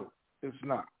 No, it's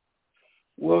not.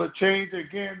 Will it change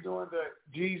again during the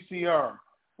GCR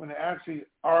when it actually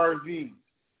RVs?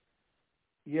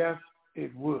 Yes,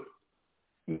 it would.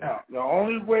 Now, the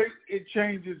only way it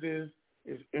changes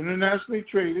is internationally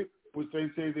traded, which they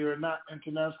say they are not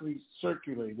internationally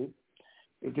circulated.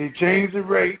 If they change the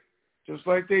rate, just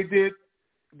like they did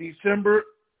December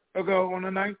ago on the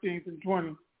 19th and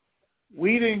 20th,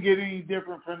 we didn't get any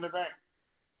different from the bank.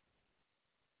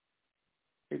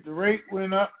 If the rate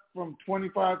went up from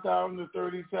 25,000 to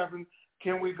 37,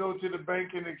 can we go to the bank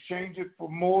and exchange it for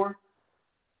more?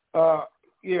 Yeah,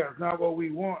 it's not what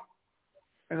we want.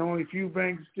 And only a few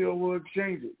banks still will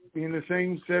exchange it, being the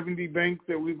same 70 banks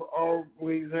that we've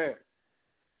always had.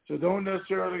 So don't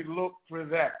necessarily look for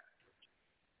that.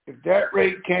 If that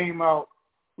rate came out,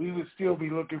 we would still be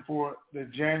looking for the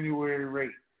January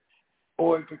rate.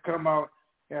 Or it could come out,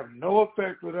 have no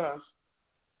effect with us.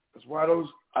 That's why those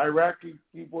Iraqi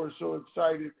people are so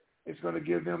excited. It's going to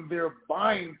give them their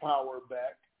buying power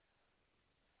back,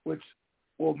 which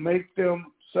will make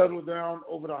them settle down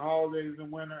over the holidays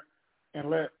and winter and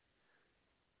let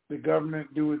the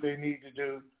government do what they need to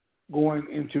do going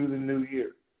into the new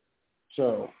year.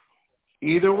 So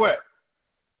either way,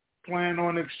 plan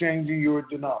on exchanging your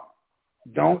dinar.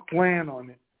 Don't plan on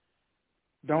it.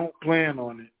 Don't plan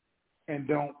on it. And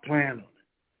don't plan on it.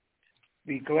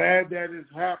 Be glad that it's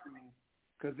happening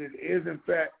because it is, in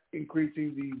fact,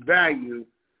 increasing the value,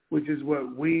 which is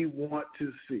what we want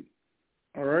to see.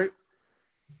 All right?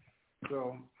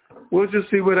 So we'll just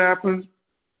see what happens.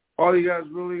 All you guys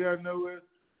really got to know is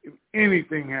if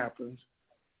anything happens,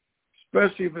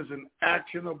 especially if it's an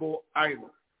actionable item,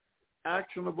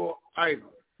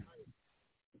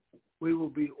 we will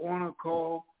be on a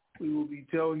call. We will be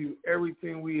telling you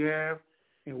everything we have,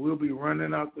 and we'll be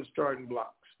running out the starting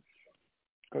blocks.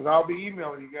 Because I'll be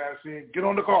emailing you guys saying, get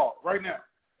on the call right now,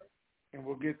 and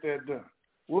we'll get that done.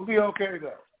 We'll be okay,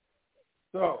 though.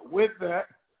 So with that,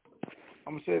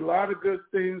 I'm going to say a lot of good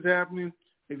things happening.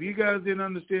 If you guys didn't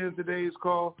understand today's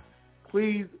call,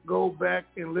 please go back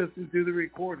and listen to the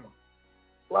recording.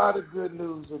 A lot of good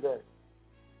news today.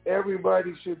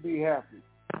 Everybody should be happy.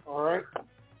 All right?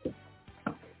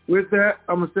 With that,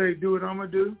 I'm going to say do what I'm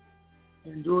going to do.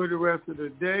 Enjoy the rest of the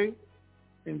day.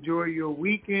 Enjoy your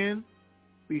weekend.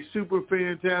 Be super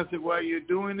fantastic while you're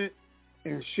doing it.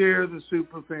 And share the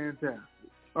super fantastic.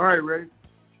 All right, Ray.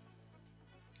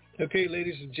 Okay,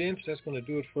 ladies and gents, that's going to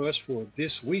do it for us for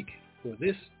this week, for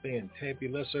this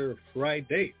Fantabulousr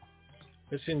Friday.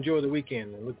 Let's enjoy the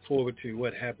weekend and look forward to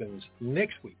what happens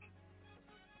next week.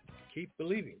 Keep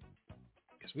believing,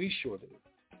 because we sure do.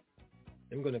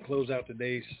 I'm going to close out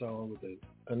today's song with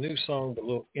a new song, a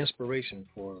little inspiration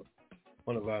for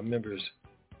one of our members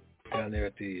down there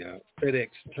at the FedEx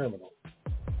terminal.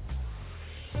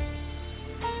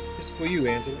 It's for you,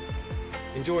 Angela.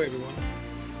 Enjoy, everyone.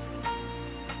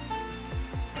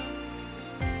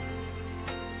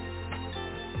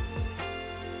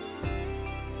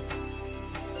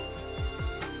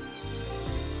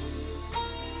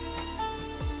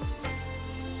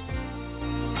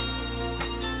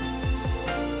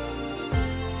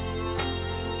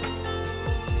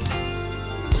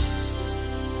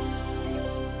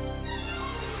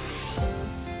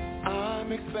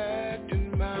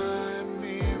 Expecting my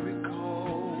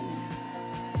miracle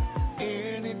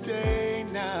any day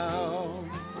now,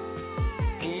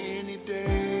 any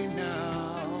day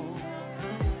now.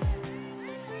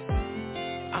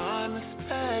 I'm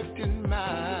expecting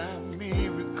my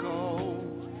miracle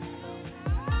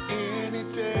any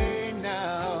day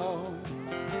now,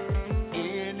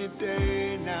 any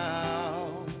day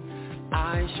now.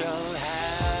 I shall have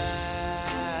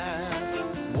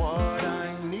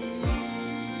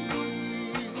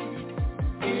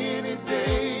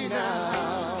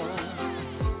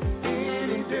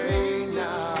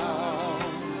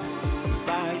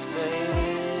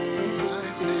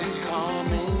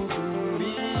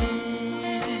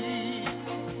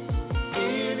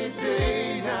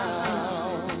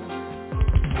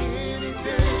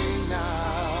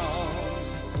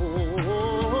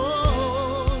oh,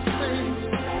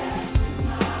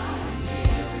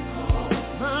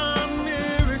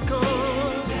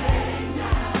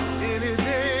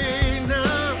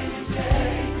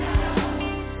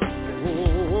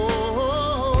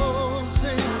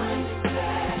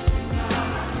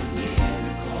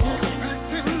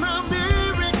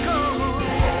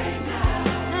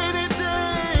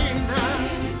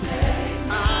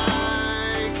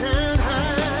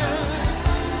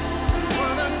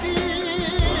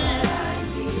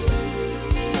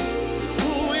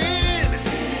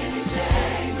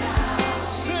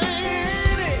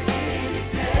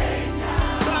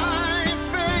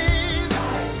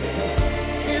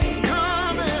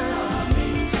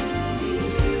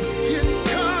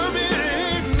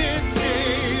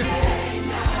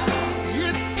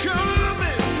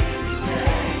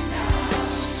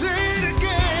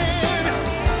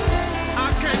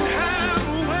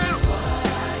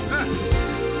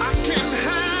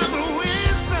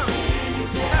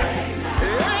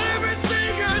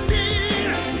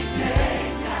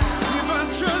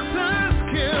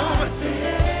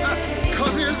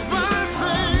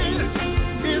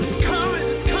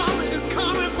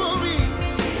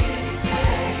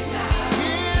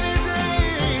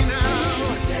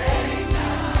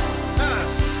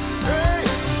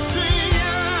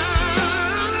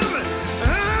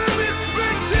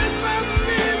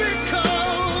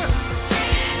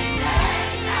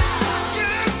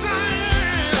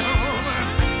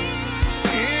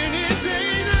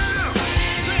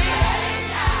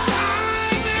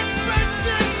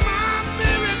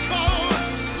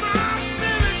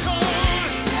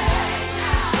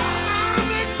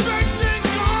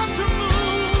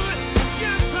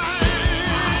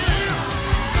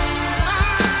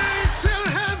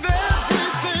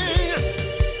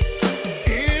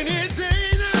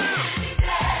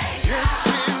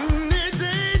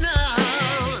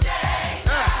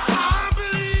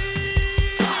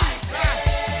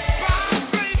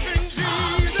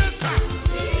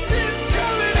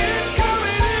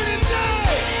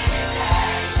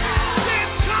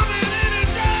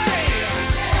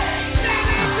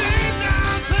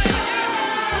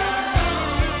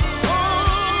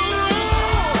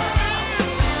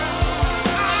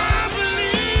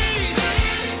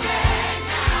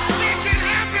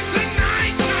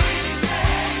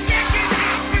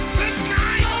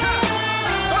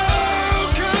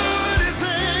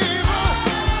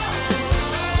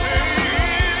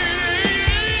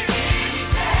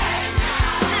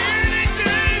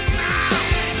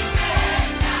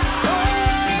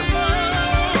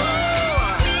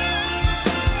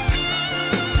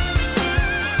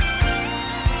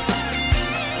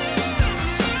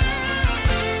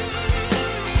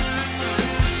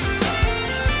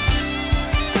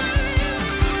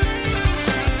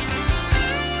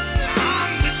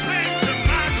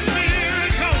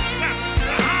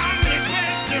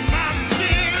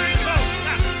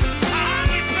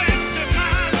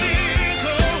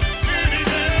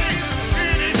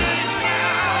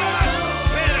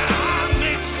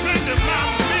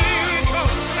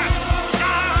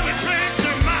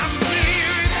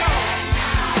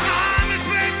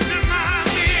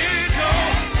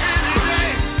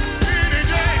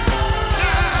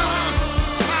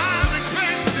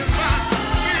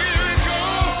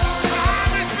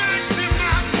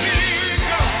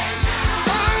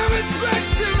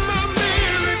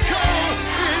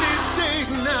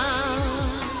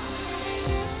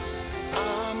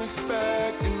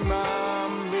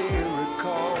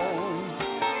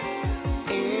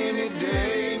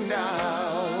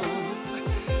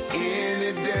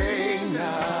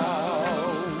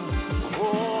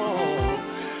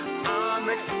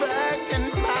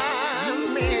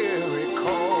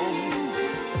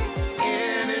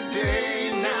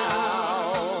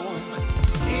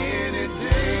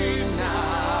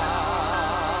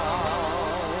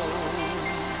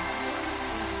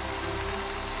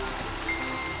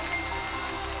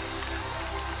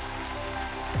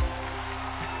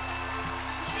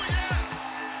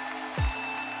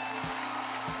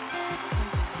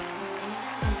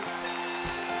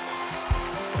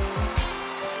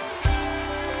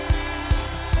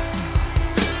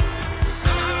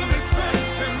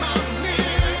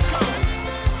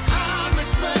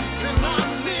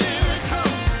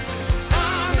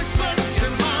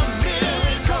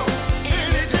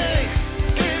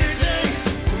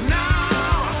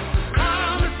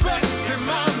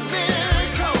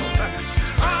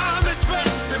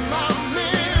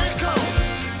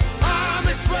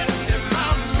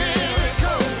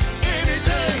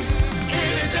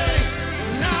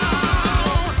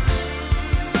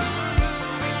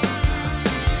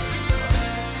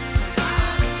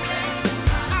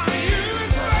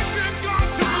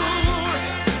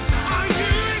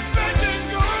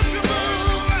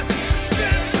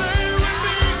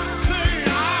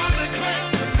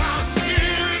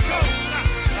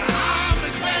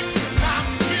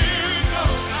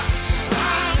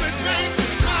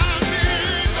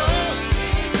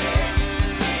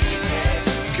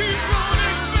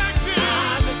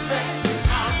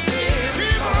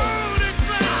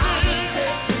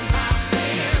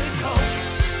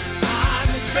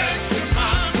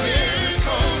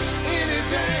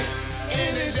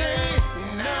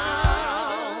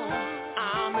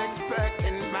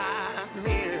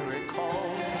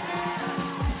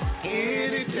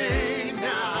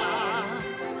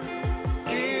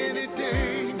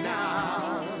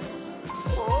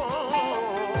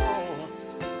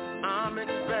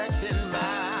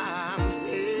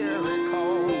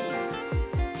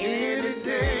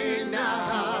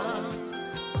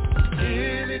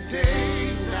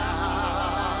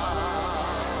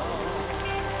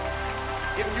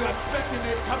 If you're expecting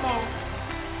it, come on.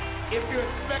 If you're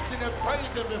expecting it,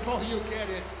 praise him before you get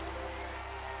it.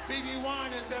 BB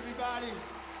Winans, everybody.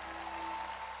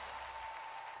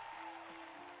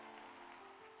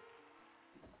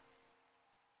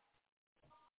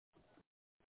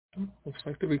 Looks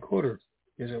like the recorder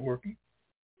isn't working.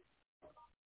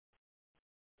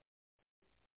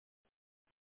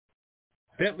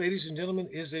 That, ladies and gentlemen,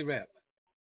 is a wrap.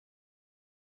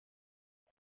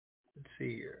 Let's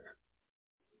see here.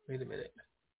 Wait a minute.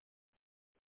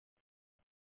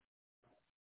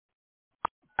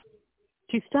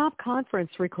 To stop conference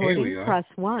recording, press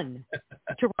 1.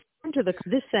 To return to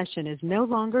this session is no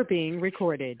longer being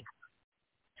recorded.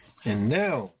 And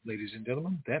now, ladies and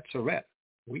gentlemen, that's a wrap.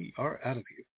 We are out of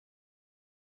here.